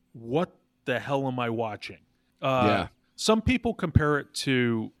like, what the hell am I watching? Yeah. Some people compare it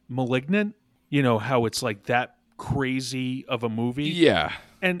to Malignant. You know how it's like that crazy of a movie. Yeah.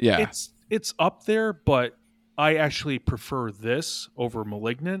 And Yeah. it's up there, but I actually prefer this over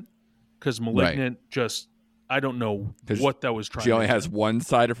Malignant because Malignant just, I don't know 'Cause what that was trying She to only do. has one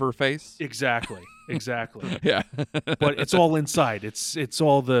side of her face. Exactly. Yeah. But it's all inside. It's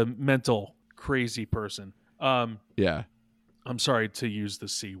all the mental crazy person. Yeah. I'm sorry to use the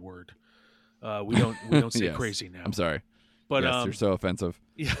C word. We don't say Yes. crazy now. I'm sorry. But yes, you're so offensive.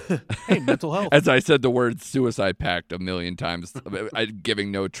 hey, mental health. As I said the word suicide pact a million times,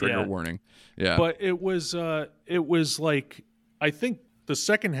 giving no trigger Yeah. warning. Yeah. But it was like, I think the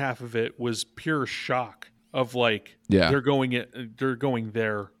second half of it was pure shock of like, Yeah. they're going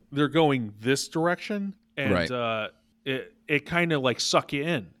this direction, and Right. it kind of like suck you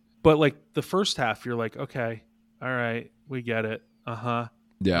in. But like the first half, you're like, okay, all right, we get it.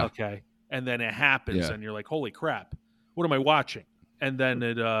 Yeah. Okay. And then it happens, Yeah. and you're like, holy crap, what am I watching? And then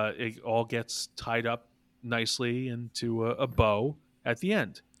it all gets tied up nicely into a bow at the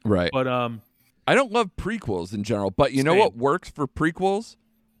end. Right. But I don't love prequels in general, but you know Same. what works for prequels?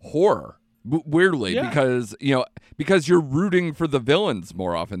 Horror. Weirdly, Yeah. because you're rooting for the villains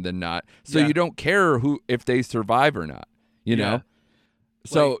more often than not, so Yeah. you don't care if they survive or not. You Yeah. know,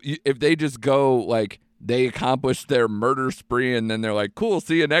 so if they just go like they accomplish their murder spree and then they're like, "Cool,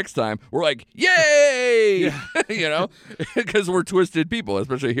 see you next time," we're like, "Yay!" You know, because we're twisted people,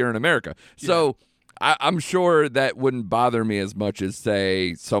 especially here in America. So I'm sure that wouldn't bother me as much as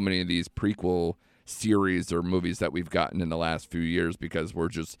say so many of these prequel series or movies that we've gotten in the last few years because we're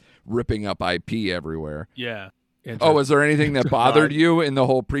just ripping up IP everywhere. yeah. And Oh, is there anything that bothered Right. you in the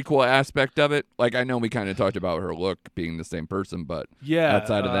whole prequel aspect of it? Like, I know we kind of talked about her look being the same person, but yeah,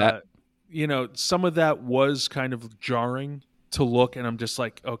 outside of that? you know, some of that was kind of jarring to look, and I'm just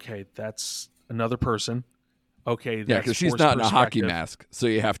like, okay, that's another person. Okay, yeah, that's because she's forced not in a hockey perspective. mask, so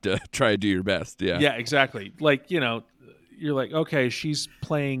you have to try to do your best. Yeah. Yeah, exactly. Like, you know, you're like, okay, she's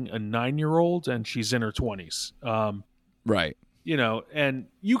playing a 9-year-old and she's in her 20s. Right. You know, and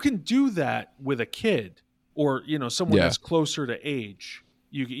you can do that with a kid or, you know, someone Yeah. that's closer to age.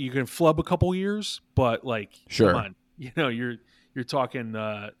 You can flub a couple years, but like, Sure. come on, you know, you're talking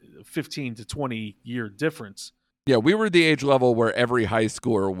 15 to 20 year difference. Yeah, we were the age level where every high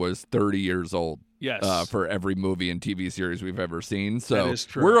schooler was 30 years old. Yes. For every movie and TV series we've ever seen. So That is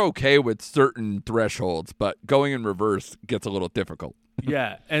true. we're okay with certain thresholds, but going in reverse gets a little difficult.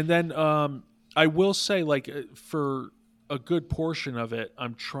 Yeah, and then I will say, like, for a good portion of it,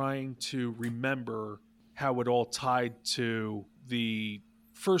 I'm trying to remember how it all tied to the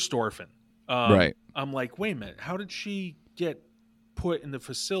first orphan. Right. I'm like, wait a minute, how did she get put in the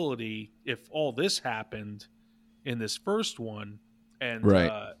facility if all this happened in this first one? And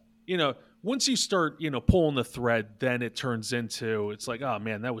Right. you know, once you start, you know, pulling the thread, then it turns into, it's like, oh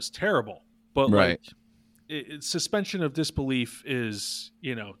man, that was terrible. But Right. like, suspension of disbelief is,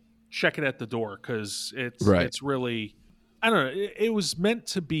 you know, check it at the door, because Right. it's really, I don't know, it was meant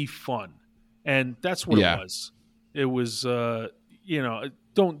to be fun, and that's what Yeah. it was. It was, you know,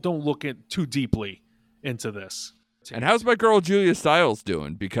 don't look too deeply into this. And how's my girl Julia Stiles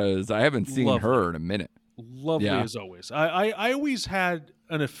doing? Because I haven't seen Lovely. her in a minute. Lovely Yeah. as always. I always had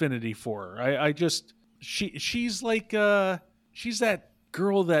an affinity for her. I just she's like she's that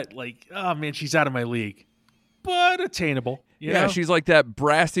girl that, like, oh man, she's out of my league, but attainable. You Yeah, know? she's like that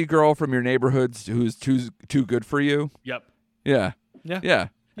brassy girl from your neighborhoods who's too good for you. Yep. Yeah. Yeah. Yeah.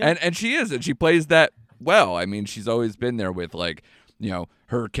 And she is, and she plays that well. I mean, she's always been there with, like, you know,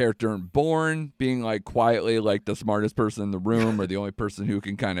 her character in Bourne being like quietly like the smartest person in the room or the only person who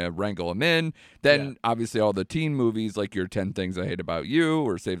can kind of wrangle him in. Then Yeah. obviously all the teen movies like your 10 Things I Hate About You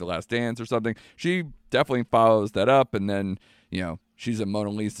or Save the Last Dance or something. She definitely follows that up, and then, you know, she's a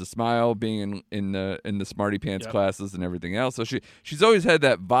Mona Lisa Smile being in the Smarty Pants Yep. classes and everything else. So she's always had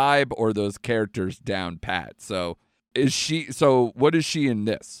that vibe or those characters down pat. So what is she in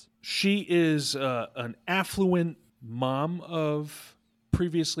this? She is an affluent mom of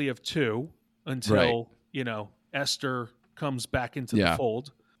previously of 2 until, Right. you know, Esther comes back into Yeah. the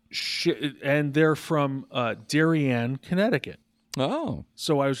fold. And they're from Darien, Connecticut. Oh,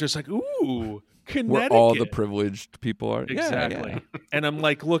 So I was just like, ooh, Connecticut. where all the privileged people are. Yeah, Exactly. yeah. And I'm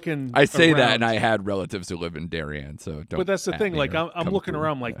like looking I say that, around, and I had relatives who live in Darien, so don't. but that's the at thing. me Like, or I'm come looking through.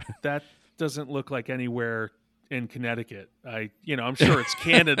 around like, that doesn't look like anywhere in Connecticut. I'm sure it's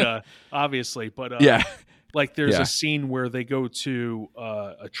Canada, obviously, but Yeah, Like there's Yeah. a scene where they go to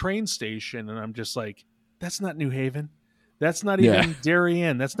a train station, and I'm just like, that's not New Haven. That's not Yeah. even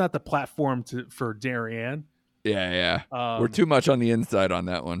Darien. That's not the platform for Darien. Yeah. We're too much on the inside on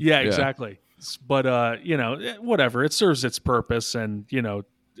that one. Yeah, exactly. But whatever. It serves its purpose, and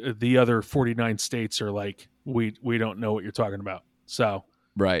the other 49 states are like, we don't know what you're talking about. So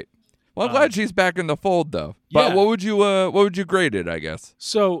Right. Well, I'm glad she's back in the fold, though. But Yeah. what would you grade it? I guess.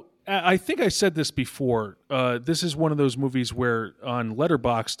 So I think I said this before. This is one of those movies where on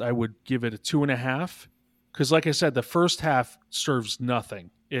Letterboxd I would give it a 2.5 because, like I said, the first half serves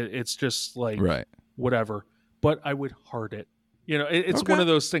nothing. It's just like Right. whatever. But I would heart it. It's Okay. one of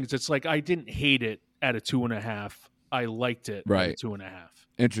those things. It's like I didn't hate it at a 2.5. I liked it at a Right. 2.5.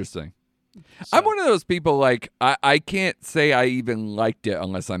 Interesting. So- I'm one of those people like I can't say I even liked it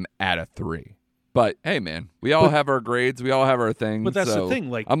unless I'm at a 3. But hey, man, we all have our grades. We all have our things. But that's so the thing.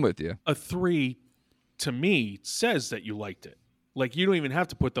 Like I'm with you. a 3 to me says that you liked it. Like you don't even have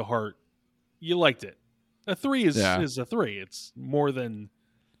to put the heart. You liked it. A 3 is a 3. It's more than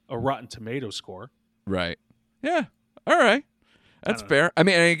a Rotten Tomato score. Right. Yeah. All right. That's fair. I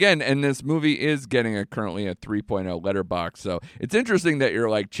mean, and again, and this movie is getting currently a 3.0 letterbox. So it's interesting that you're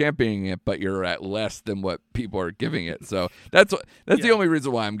like championing it, but you're at less than what people are giving it. So that's the only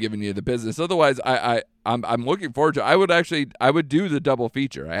reason why I'm giving you the business. Otherwise, I'm looking forward to. I would do the double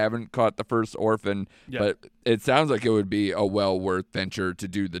feature. I haven't caught the first Orphan, but it sounds like it would be a well worth venture to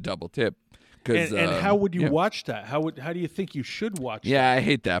do the double tip. And how would you watch that? How do you think you should watch that? I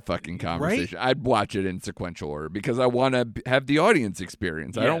hate that fucking conversation. Right? I'd watch it in sequential order because I want to have the audience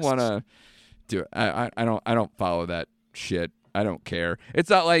experience. I don't want to do it. I don't follow that shit. I don't care. It's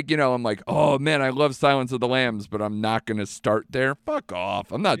not like, I'm like, oh man, I love Silence of the Lambs, but I'm not going to start there. Fuck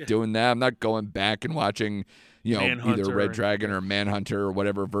off. I'm not doing that. I'm not going back and watching, Manhunter either Red Dragon or Manhunter or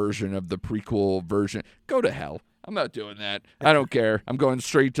whatever version of the prequel version. Go to hell. I'm not doing that. I don't care. I'm going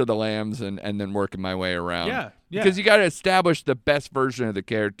straight to the Lambs and then working my way around. Yeah. Because you got to establish the best version of the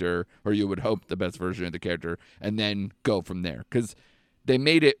character, or you would hope the best version of the character, and then go from there. Because they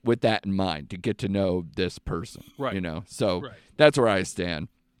made it with that in mind, to get to know this person. Right. So that's where I stand.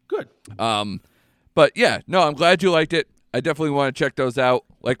 Good. But yeah, no, I'm glad you liked it. I definitely want to check those out.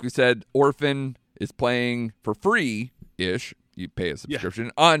 Like we said, Orphan is playing for free-ish. You pay a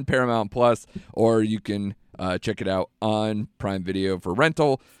subscription on Paramount Plus, or you can check it out on Prime Video for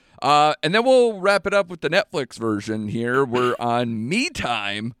rental. And then we'll wrap it up with the Netflix version here. We're on Me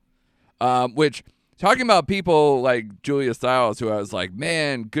Time, which, talking about people like Julia Stiles, who I was like,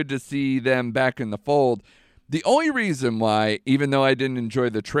 man, good to see them back in the fold. The only reason why, even though I didn't enjoy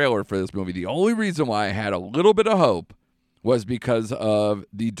the trailer for this movie, the only reason why I had a little bit of hope was because of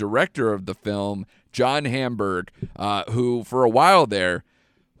the director of the film, John Hamburg, who for a while there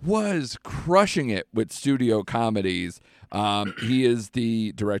was crushing it with studio comedies. He is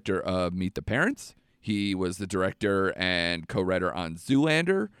the director of Meet the Parents. He was the director and co-writer on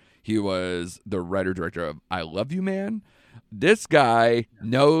Zoolander. He was the writer-director of I Love You, Man. This guy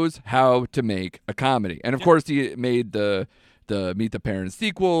knows how to make a comedy. And, of course, he made the Meet the Parents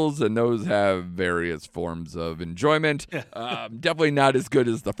sequels, and those have various forms of enjoyment. Definitely not as good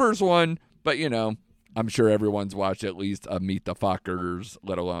as the first one, but, I'm sure everyone's watched at least a Meet the Fockers,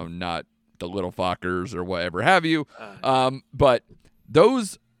 let alone not the Little Fockers or whatever have you. But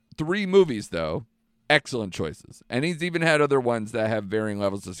those 3 movies, though, excellent choices. And he's even had other ones that have varying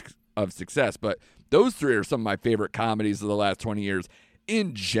levels of success. But those 3 are some of my favorite comedies of the last 20 years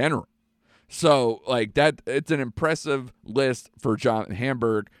in general. So, like, that, it's an impressive list for John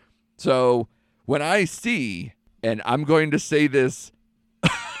Hamburg. So, when I see, and I'm going to say this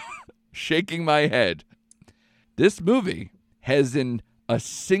shaking my head, this movie has a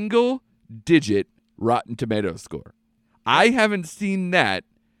single-digit Rotten Tomatoes score. I haven't seen that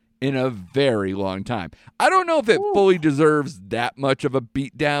in a very long time. I don't know if it fully deserves that much of a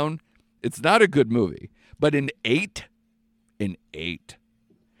beatdown. It's not a good movie. But an 8?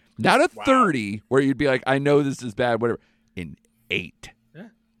 Not a 30 where you'd be like, I know this is bad, whatever. An 8.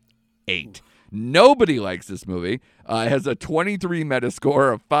 8. Nobody likes this movie. It has a 23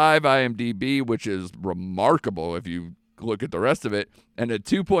 Metascore, a 5 IMDb, which is remarkable if you look at the rest of it, and a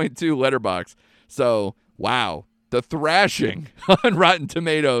 2.2 Letterboxd. So, wow. The thrashing on Rotten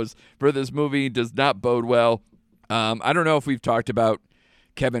Tomatoes for this movie does not bode well. I don't know if we've talked about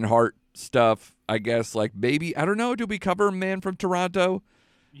Kevin Hart stuff. I guess, like, maybe, I don't know, did we cover Man from Toronto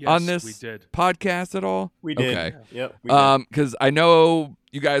on this we did. podcast at all? We did. Okay. Yep. We did. Because I know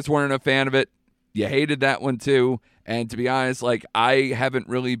you guys weren't a fan of it. You hated that one too. And to be honest, like, I haven't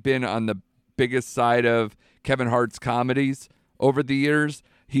really been on the biggest side of Kevin Hart's comedies over the years.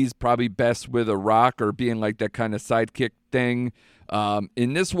 he's probably best with a rock or being like that kind of sidekick thing.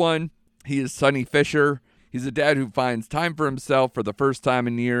 In this one, he is Sonny Fisher. He's a dad who finds time for himself for the first time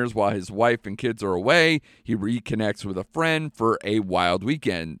in years while his wife and kids are away. He reconnects with a friend for a wild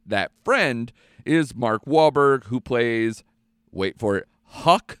weekend. That friend is Mark Wahlberg, who plays, wait for it,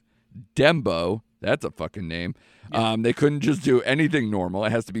 Huck Dembo. That's a fucking name. Yeah. They couldn't just do anything normal.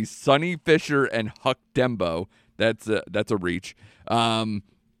 It has to be Sonny Fisher and Huck Dembo. That's a reach.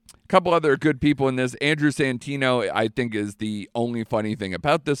 Couple other good people in this. Andrew Santino, I think, is the only funny thing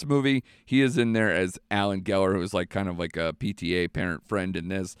about this movie. He is in there as Alan Geller, who is like kind of like a PTA parent friend in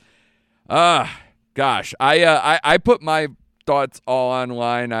this. Gosh, I put my thoughts all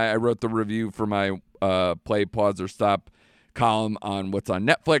online. I wrote the review for my play, pause, or stop column on what's on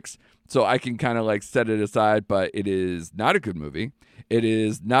Netflix, so I can kind of like set it aside. But it is not a good movie. It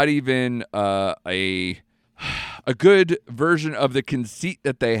is not even a good version of the conceit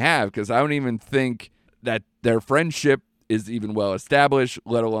that they have, because I don't even think that their friendship is even well established,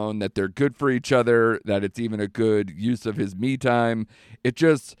 let alone that they're good for each other, that it's even a good use of his me time.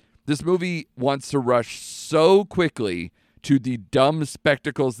 This movie wants to rush so quickly to the dumb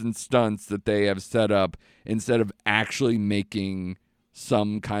spectacles and stunts that they have set up instead of actually making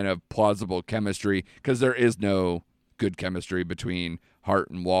some kind of plausible chemistry, because there is no good chemistry between Hart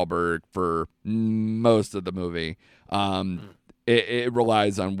and Wahlberg for most of the movie. It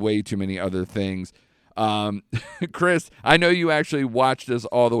relies on way too many other things. Chris, I know you actually watched this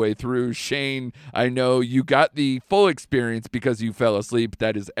all the way through. Shane, I know you got the full experience because you fell asleep.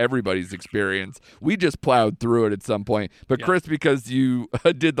 That is everybody's experience. We just plowed through it at some point. But Chris, because you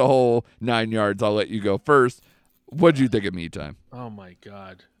did the whole 9 yards, I'll let you go first. What'd you think of Me Time? Oh my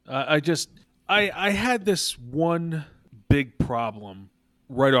God. I had this one big problem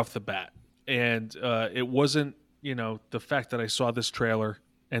right off the bat, and it wasn't the fact that I saw this trailer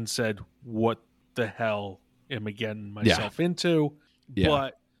and said, what the hell am I getting myself into?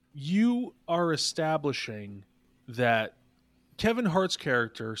 But you are establishing that Kevin Hart's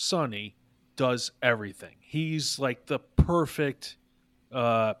character Sonny does everything. He's like the perfect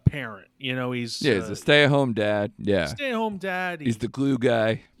parent. He's a stay-at-home dad. Stay-at-home dad. He's the glue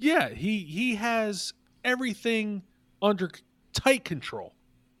guy. Yeah, he has everything under tight control.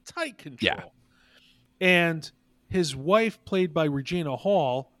 Yeah. And his wife, played by Regina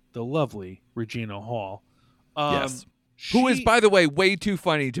Hall, the lovely Regina Hall. Yes. Who is, by the way, way too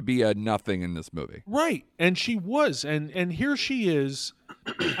funny to be a nothing in this movie. Right. And she was. And here she is.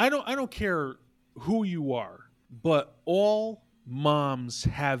 I don't care who you are, but all moms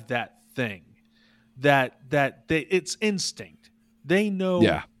have that thing that it's instinct. They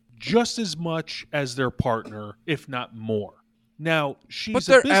know just as much as their partner, if not more. Now, she's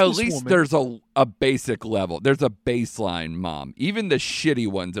a businesswoman. At least there's a basic level. There's a baseline mom. Even the shitty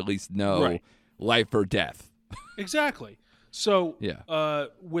ones at least know life or death. Exactly. So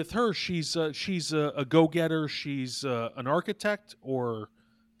with her, she's a go-getter. She's an architect or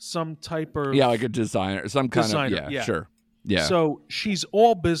some type of... Yeah, like a designer. Some kind of... Sure. Yeah. So she's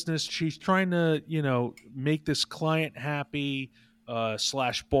all business. She's trying to, make this client happy, /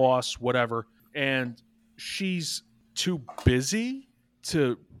 boss, whatever. And she's too busy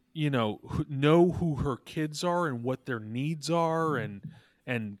to know who her kids are and what their needs are, and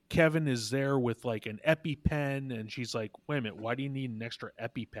Kevin is there with like an EpiPen, and she's like, wait a minute, why do you need an extra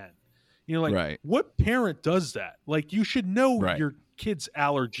EpiPen? What parent does that? Like, you should know your kids'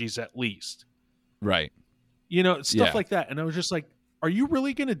 allergies at least, right? Stuff like that. And I was just like, are you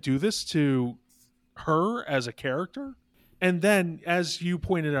really going to do this to her as a character? And then, as you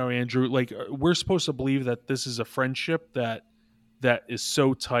pointed out, Andrew, like, we're supposed to believe that this is a friendship that is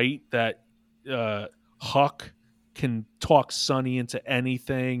so tight that Huck can talk Sonny into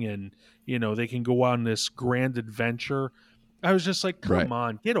anything, and they can go on this grand adventure. I was just like, come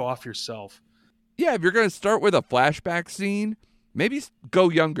on, get off yourself. Yeah, if you're going to start with a flashback scene, maybe go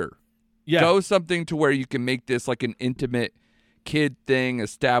younger. Yeah. Go something to where you can make this like an intimate kid thing,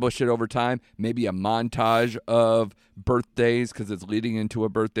 establish it over time, maybe a montage of birthdays because it's leading into a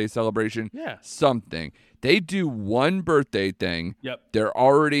birthday celebration. Yeah. Something. They do one birthday thing. Yep. They're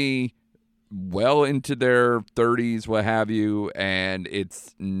already well into their 30s, what have you, and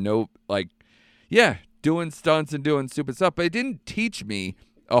it's doing stunts and doing stupid stuff, but it didn't teach me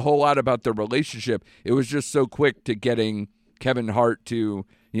a whole lot about their relationship. It was just so quick to getting Kevin Hart to,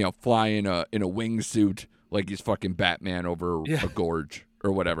 fly in a wingsuit like he's fucking Batman over a gorge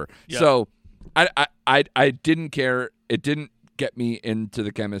or whatever. Yep. So I didn't care. It didn't get me into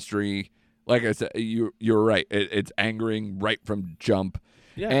the chemistry. Like I said, you're right. It's angering right from jump.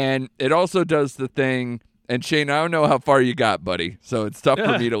 Yeah. And it also does the thing, And Shane, I don't know how far you got, buddy. So it's tough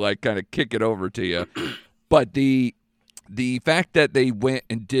for me to like kind of kick it over to you. But the fact that they went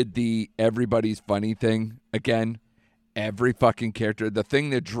and did the everybody's funny thing again, every fucking character, the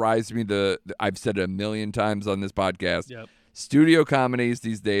thing that drives me I've said it a million times on this podcast. Yep. Studio comedies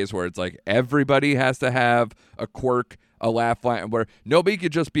these days where it's like everybody has to have a quirk, a laugh line, where nobody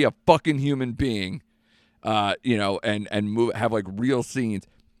could just be a fucking human being, and move, have like real scenes.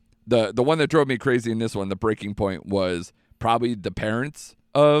 The one that drove me crazy in this one, the breaking point, was probably the parents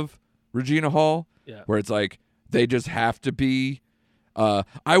of Regina Hall, where it's like they just have to be.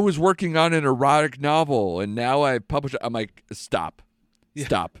 I was working on an erotic novel and now I published it. I'm like, stop.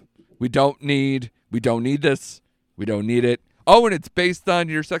 We don't need this. We don't need it. Oh, and it's based on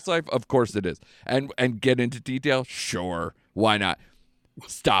your sex life? Of course it is. And get into detail? Sure. Why not?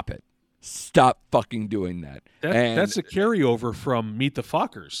 Stop it. Stop fucking doing that. That's a carryover from Meet the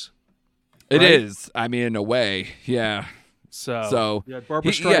Fockers. It is. I mean, in a way, yeah. So yeah,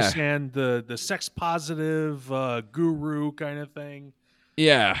 Barbara Streisand, the sex positive guru kind of thing.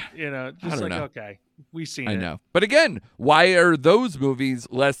 Yeah. Just like, okay, we've seen it. I know. But again, why are those movies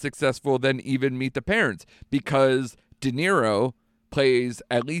less successful than even Meet the Parents? Because De Niro plays,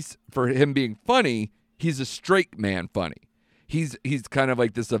 at least for him being funny, he's a straight man funny. He's kind of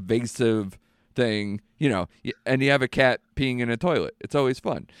like this evasive thing, and you have a cat peeing in a toilet. It's always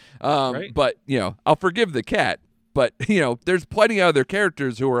fun. Right. But, I'll forgive the cat. But, there's plenty of other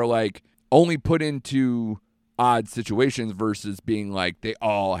characters who are like only put into odd situations versus being like they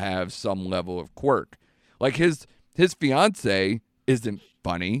all have some level of quirk. Like his fiance isn't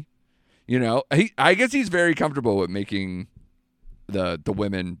funny. I guess he's very comfortable with making the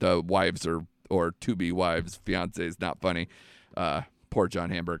women, the wives or to be wives, fiancés not funny. Poor John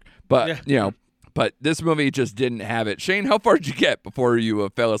Hamburg. But but this movie just didn't have it. Shane, how far did you get before you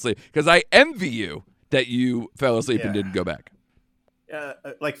fell asleep? Because I envy you that you fell asleep and didn't go back.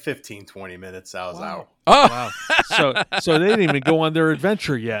 Like 15, 20 minutes, I was out. Oh, wow. So they didn't even go on their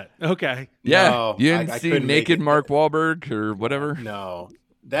adventure yet. Okay. Yeah. No, you didn't see naked Mark Wahlberg or whatever? No.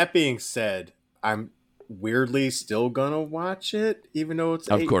 That being said, I'm weirdly still going to watch it, even though it's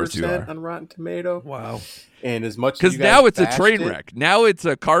 8% on Rotten Tomato. Wow. And as much as because now it's a train wreck. Now it's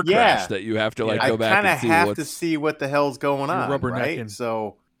a car crash that you have to go back and see. I kind of have to see what the hell's going on, right?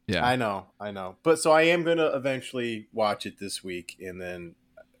 So yeah, I know. But so I am going to eventually watch it this week, and then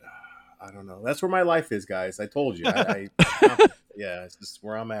I don't know. That's where my life is, guys. I told you. It's just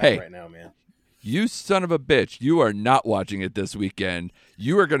where I'm at right now, man. You son of a bitch. You are not watching it this weekend.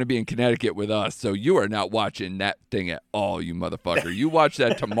 You are going to be in Connecticut with us, so you are not watching that thing at all, you motherfucker. You watch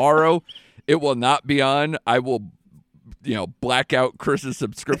that tomorrow. It will not be on. I will, black out Chris's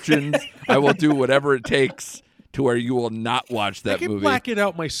subscriptions. I will do whatever it takes to where you will not watch that movie. I can black it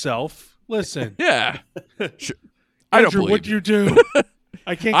out myself. Listen. Yeah. Andrew, I don't believe what'd you do?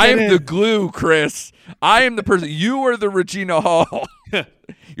 I can't. I am the glue, Chris. I am the person. You are the Regina Hall.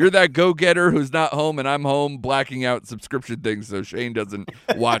 You're that go-getter who's not home, and I'm home blacking out subscription things so Shane doesn't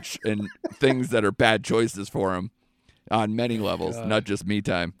watch and things that are bad choices for him on many levels, not just me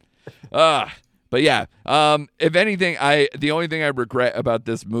time. But yeah, if anything, the only thing I regret about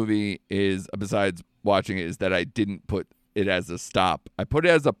this movie is, besides watching it, is that I didn't put it as a stop. I put it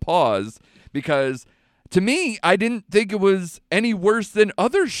as a pause because, to me, I didn't think it was any worse than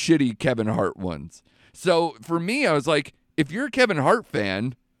other shitty Kevin Hart ones. So for me, I was like, if you're a Kevin Hart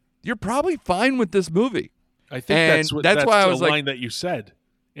fan, you're probably fine with this movie. I think that's why I was the like, line that you said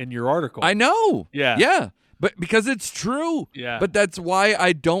in your article. I know. Yeah. But because it's true. Yeah. But that's why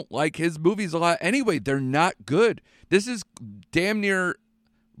I don't like his movies a lot anyway. They're not good. This is damn near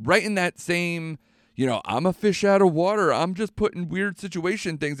right in that same, I'm a fish out of water. I'm just put in weird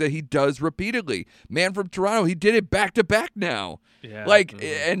situation things that he does repeatedly. Man from Toronto, he did it back to back now. Yeah.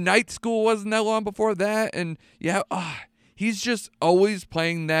 And Night School wasn't that long before that. And he's just always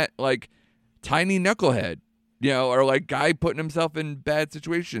playing that tiny knucklehead, or guy putting himself in bad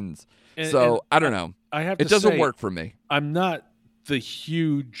situations. And I don't know. I have to it doesn't say, work for me. I'm not the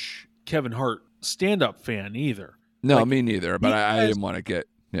huge Kevin Hart stand-up fan either. No, me neither. But I didn't want to get.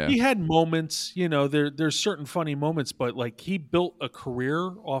 Yeah. He had moments, there's certain funny moments, but he built a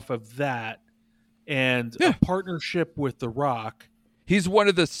career off of that and a partnership with The Rock. He's one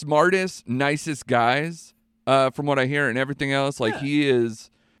of the smartest, nicest guys, from what I hear, and everything else. He is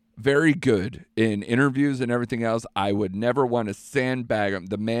very good in interviews and everything else. I would never want to sandbag him.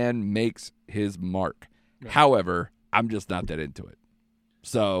 The man makes his mark. Right. However, I'm just not that into it.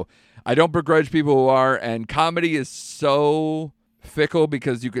 So I don't begrudge people who are, and comedy is so fickle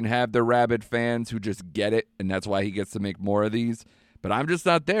because you can have the rabid fans who just get it, and that's why he gets to make more of these. but I'm just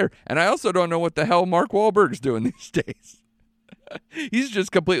not there. And I also don't know what the hell Mark Wahlberg's doing these days. He's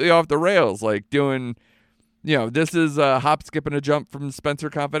just completely off the rails, like doing, this is a hop, skip, and a jump from Spencer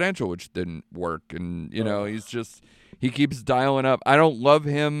Confidential, which didn't work. And, he keeps dialing up. I don't love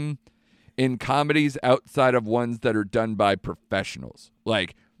him in comedies outside of ones that are done by professionals.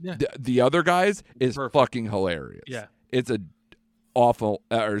 Like, the other guys is fucking hilarious. Yeah. It's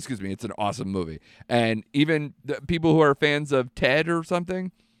it's an awesome movie. And even the people who are fans of Ted or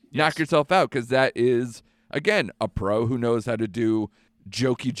something, knock yourself out, because that is, again, a pro who knows how to do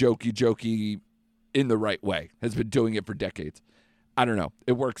jokey in the right way, has been doing it for decades. I don't know.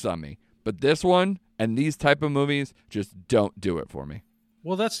 It works on me. But this one and these type of movies just don't do it for me.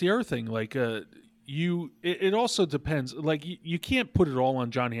 Well, that's the other thing. Like, it also depends. Like, you can't put it all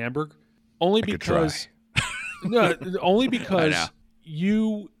on John Hamburg, only because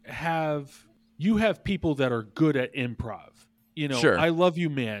you have people that are good at improv. Sure. I Love You,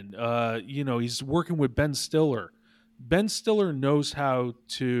 Man. He's working with Ben Stiller. Ben Stiller knows how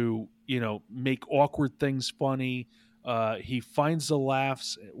to, make awkward things funny. He finds the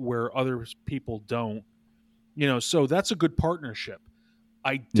laughs where other people don't. So that's a good partnership.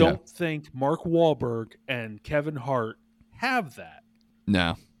 I don't think Mark Wahlberg and Kevin Hart have that.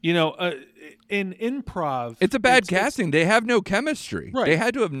 No. In improv, it's a bad casting. They have no chemistry. Right. They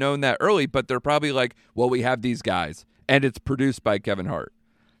had to have known that early, but they're probably like, well, we have these guys, and it's produced by Kevin Hart,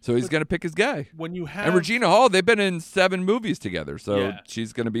 so he's going to pick his guy. When you have and Regina Hall, they've been in 7 movies together, so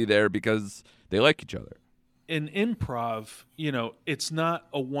she's going to be there because they like each other. In improv, it's not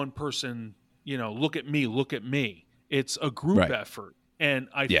a one person, look at me. It's a group effort. And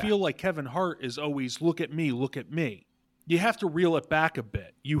I feel like Kevin Hart is always, look at me. You have to reel it back a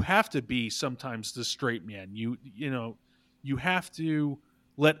bit. You have to be sometimes the straight man. You have to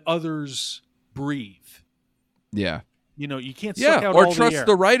let others breathe. Yeah. You can't suck out or all trust the air.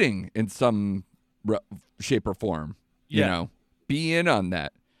 the writing in some shape or form. Be in on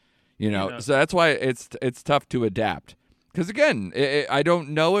that. So that's why it's tough to adapt. Because again, I don't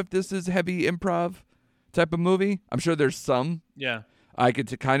know if this is heavy improv type of movie. I'm sure there's some. Yeah. I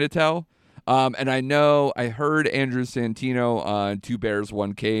could kind of tell. And I heard Andrew Santino on Two Bears,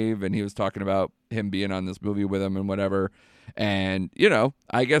 One Cave, and he was talking about him being on this movie with him and whatever. And,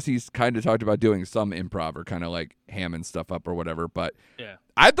 I guess he's kind of talked about doing some improv or kind of like hamming stuff up or whatever. But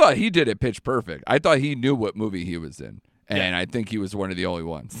I thought he did it pitch perfect. I thought he knew what movie he was in. And I think he was one of the only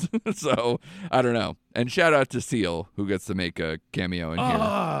ones. So, I don't know. And shout out to Seal, who gets to make a cameo in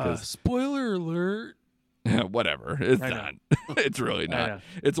here. Spoiler alert. Whatever. It's not. It's really not.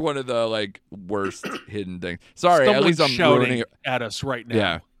 It's one of the worst hidden things. Sorry, Someone's at least I'm shouting ruining it at us right now.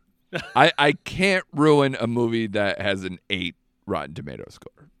 Yeah. I can't ruin a movie that has an 8 Rotten Tomato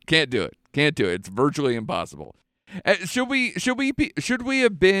score. Can't do it. It's virtually impossible. Should we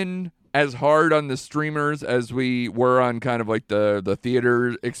have been as hard on the streamers as we were on kind of like the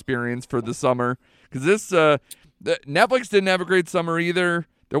theater experience for the summer? Because Netflix didn't have a great summer either.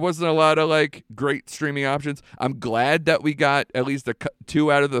 There wasn't a lot of great streaming options. I'm glad that we got at least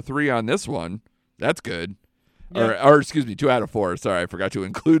 2 out of the 3 on this one. That's good. Yeah. Or excuse me, 2 out of 4. Sorry, I forgot to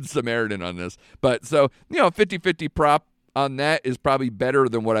include Samaritan on this. But so, 50-50 prop on that is probably better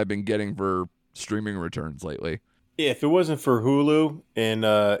than what I've been getting for streaming returns lately. If it wasn't for Hulu and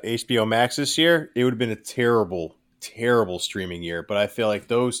HBO Max this year, it would have been a terrible, terrible streaming year. But I feel like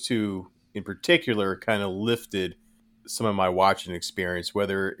those two in particular kind of lifted some of my watching experience,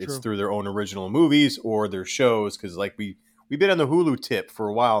 whether it's through their own original movies or their shows, because we've been on the Hulu tip for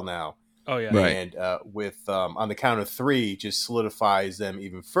a while now. Oh yeah, right. And with On the Count of Three, just solidifies them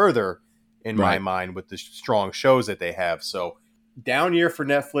even further in my mind with the strong shows that they have. So down year for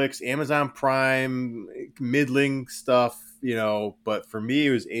Netflix, Amazon Prime, middling stuff, But for me,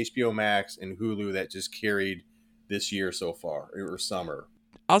 it was HBO Max and Hulu that just carried this year so far, or summer.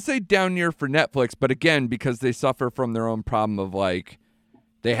 I'll say down year for Netflix, but again, because they suffer from their own problem of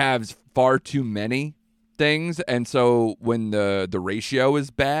they have far too many things, and so when the ratio is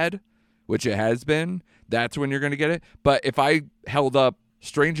bad, which it has been, that's when you're going to get it. But if I held up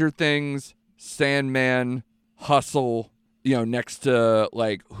Stranger Things, Sandman, Hustle, next to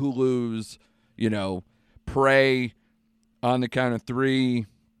Hulu's, Prey, On the Count of Three,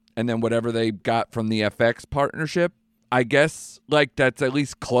 and then whatever they got from the FX partnership, I guess that's at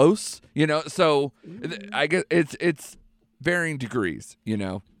least close, so I guess it's varying degrees,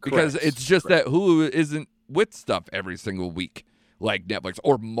 because it's just that Hulu isn't with stuff every single week like Netflix,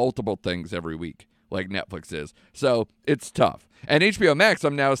 or multiple things every week like Netflix is. So it's tough. And HBO Max,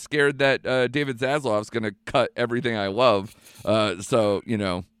 I'm now scared that David Zaslav's going to cut everything I love. So,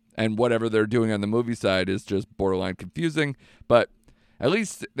 and whatever they're doing on the movie side is just borderline confusing. But at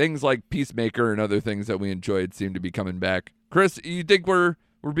least things like Peacemaker and other things that we enjoyed seem to be coming back. Chris, you think we're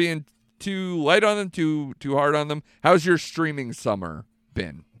being too light on them, too hard on them? How's your streaming summer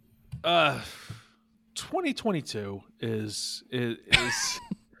been? 2022 is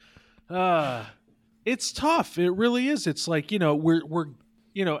it's tough. It really is. It's like, we're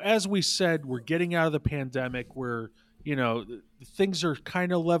as we said, we're getting out of the pandemic. We're, things are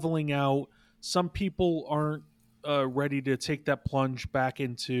kind of leveling out. Some people aren't ready to take that plunge back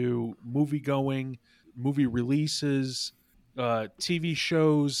into movie releases. TV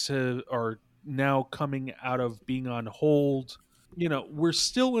shows are now coming out of being on hold. We're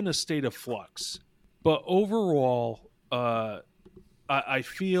still in a state of flux, but overall, I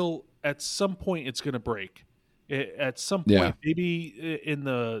feel at some point it's going to break. At some point, maybe in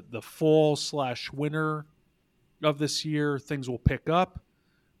the fall/winter of this year, things will pick up.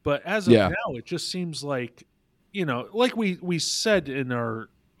 But as of now, it just seems like, like we said in our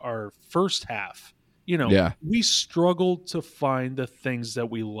first half, we struggled to find the things that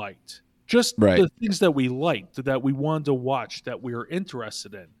we liked. Just the things that we liked, that we wanted to watch, that we were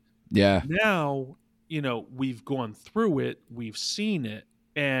interested in. Yeah. Now, we've gone through it, we've seen it,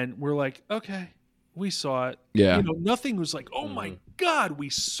 and we're like, okay, we saw it. Yeah. Nothing was like, oh my God, we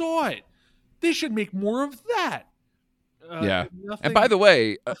saw it. They should make more of that. And by the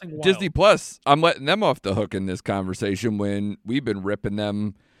way, Disney Plus, I'm letting them off the hook in this conversation when we've been ripping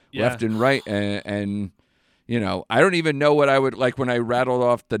them left and right. And I don't even know what I would like when I rattled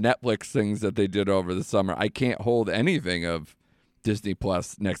off the Netflix things that they did over the summer. I can't hold anything of Disney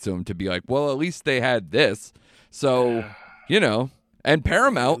Plus next to them to be like, well, at least they had this. So, and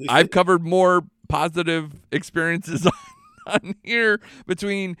Paramount, I've covered more positive experiences on here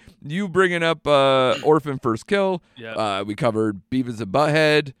between you bringing up Orphan First Kill. We covered Beavis and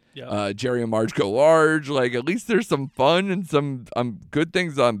Butthead, Jerry and Marge Go Large. Like, at least there's some fun and some good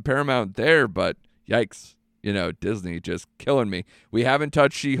things on Paramount there, but yikes. Disney just killing me. We haven't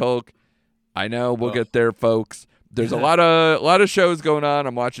touched She-Hulk. I know we'll get there, folks. There's a lot of shows going on.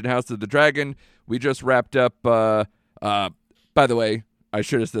 I'm watching House of the Dragon. We just wrapped up. By the way, I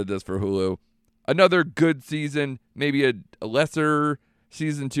should have said this for Hulu. Another good season, maybe a lesser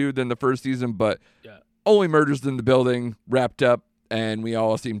season 2 than the first season, but Only Murders in the Building wrapped up, and we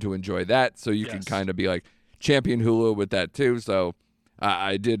all seem to enjoy that. So you can kind of be like champion Hulu with that too. So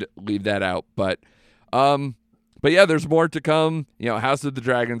I did leave that out, but yeah, there's more to come. House of the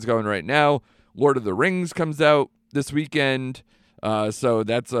Dragon's going right now. Lord of the Rings comes out this weekend. So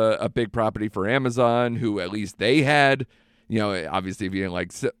that's a big property for Amazon, who at least they had, obviously if you didn't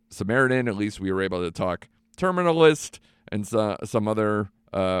like Samaritan, at least we were able to talk Terminal List and some other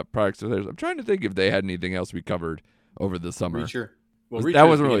products of theirs. I'm trying to think if they had anything else we covered over the summer. Reacher. That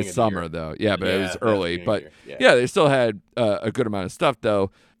wasn't really summer though. Yeah, but it was early. But yeah, they still had a good amount of stuff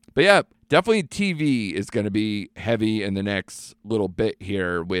though. But yeah, definitely TV is going to be heavy in the next little bit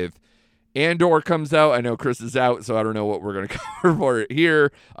here with Andor comes out. I know Chris is out, so I don't know what we're going to cover for it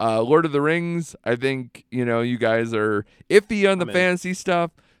here. Lord of the Rings, I think, you guys are iffy on the fantasy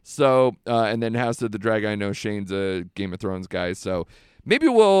stuff. So, and then House of the Dragon, I know Shane's a Game of Thrones guy, so maybe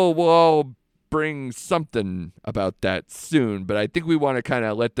we'll all bring something about that soon. But I think we want to kind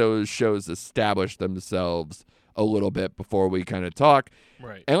of let those shows establish themselves a little bit before we kind of talk.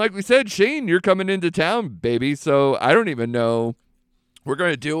 Right. And like we said, Shane, you're coming into town, baby. So I don't even know. We're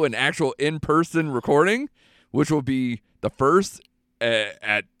going to do an actual in-person recording, which will be the first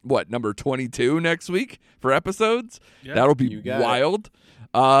at number 22 next week for episodes. Yeah, that'll be wild.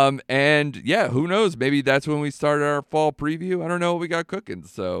 And yeah, who knows? Maybe that's when we start our fall preview. I don't know what we got cooking.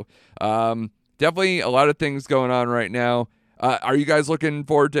 So definitely a lot of things going on right now. Are you guys looking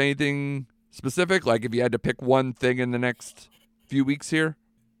forward to anything specific? Like if you had to pick one thing in the next few weeks here?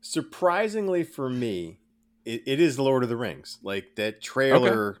 Surprisingly for me, it is Lord of the Rings. Like that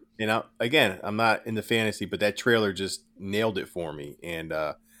trailer, again, I'm not in the fantasy, but that trailer just nailed it for me. And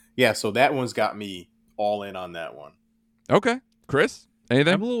so that one's got me all in on that one. Okay. Chris,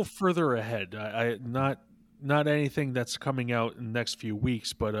 anything? I'm a little further ahead. I not anything that's coming out in the next few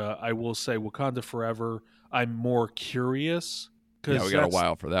weeks, but I will say Wakanda Forever, I'm more curious. Yeah, we got a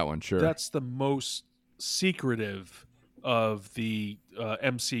while for that one, sure. That's the most secretive of the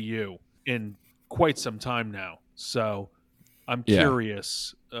MCU in quite some time now. So I'm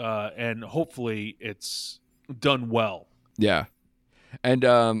curious, and hopefully it's done well. Yeah. And,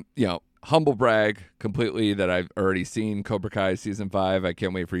 humble brag completely that I've already seen Cobra Kai season 5. I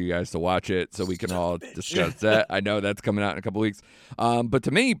can't wait for you guys to watch it so we can all discuss that. I know that's coming out in a couple weeks. But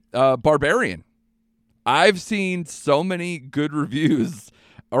to me, Barbarian. I've seen so many good reviews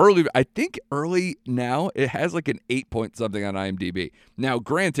I think early now it has like an 8 point something on IMDb. Now,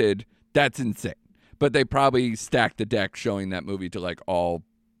 granted, that's insane, but they probably stacked the deck showing that movie to like all,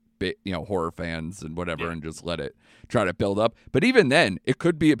 horror fans and whatever, and just let it try to build up. But even then, it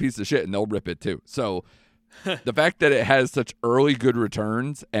could be a piece of shit and they'll rip it too. So the fact that it has such early good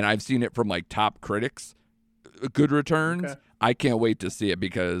returns, and I've seen it from like top critics, good returns, I can't wait to see it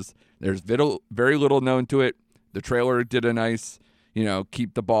because there's very little known to it. The trailer did a nice,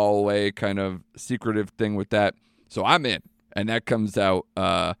 keep the ball away kind of secretive thing with that. So I'm in. And that comes out,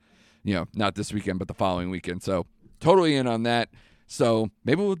 not this weekend, but the following weekend. So totally in on that. So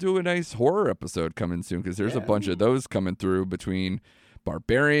maybe we'll do a nice horror episode coming soon because there's a bunch of those coming through between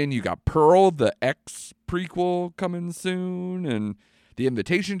Barbarian. You got Pearl, the X prequel coming soon. And The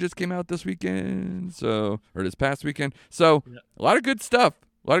Invitation just came out this weekend. Or this past weekend. So a lot of good stuff.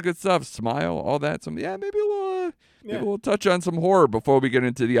 Smile, all that. So maybe we'll touch on some horror before we get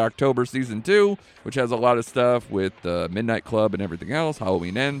into the October season 2, which has a lot of stuff with the Midnight Club and everything else.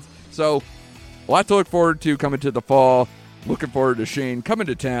 Halloween Ends. So a lot to look forward to coming to the fall. Looking forward to Shane coming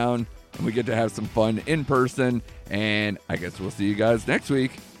to town, and we get to have some fun in person. And I guess we'll see you guys next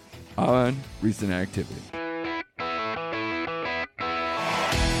week on Recent Activity.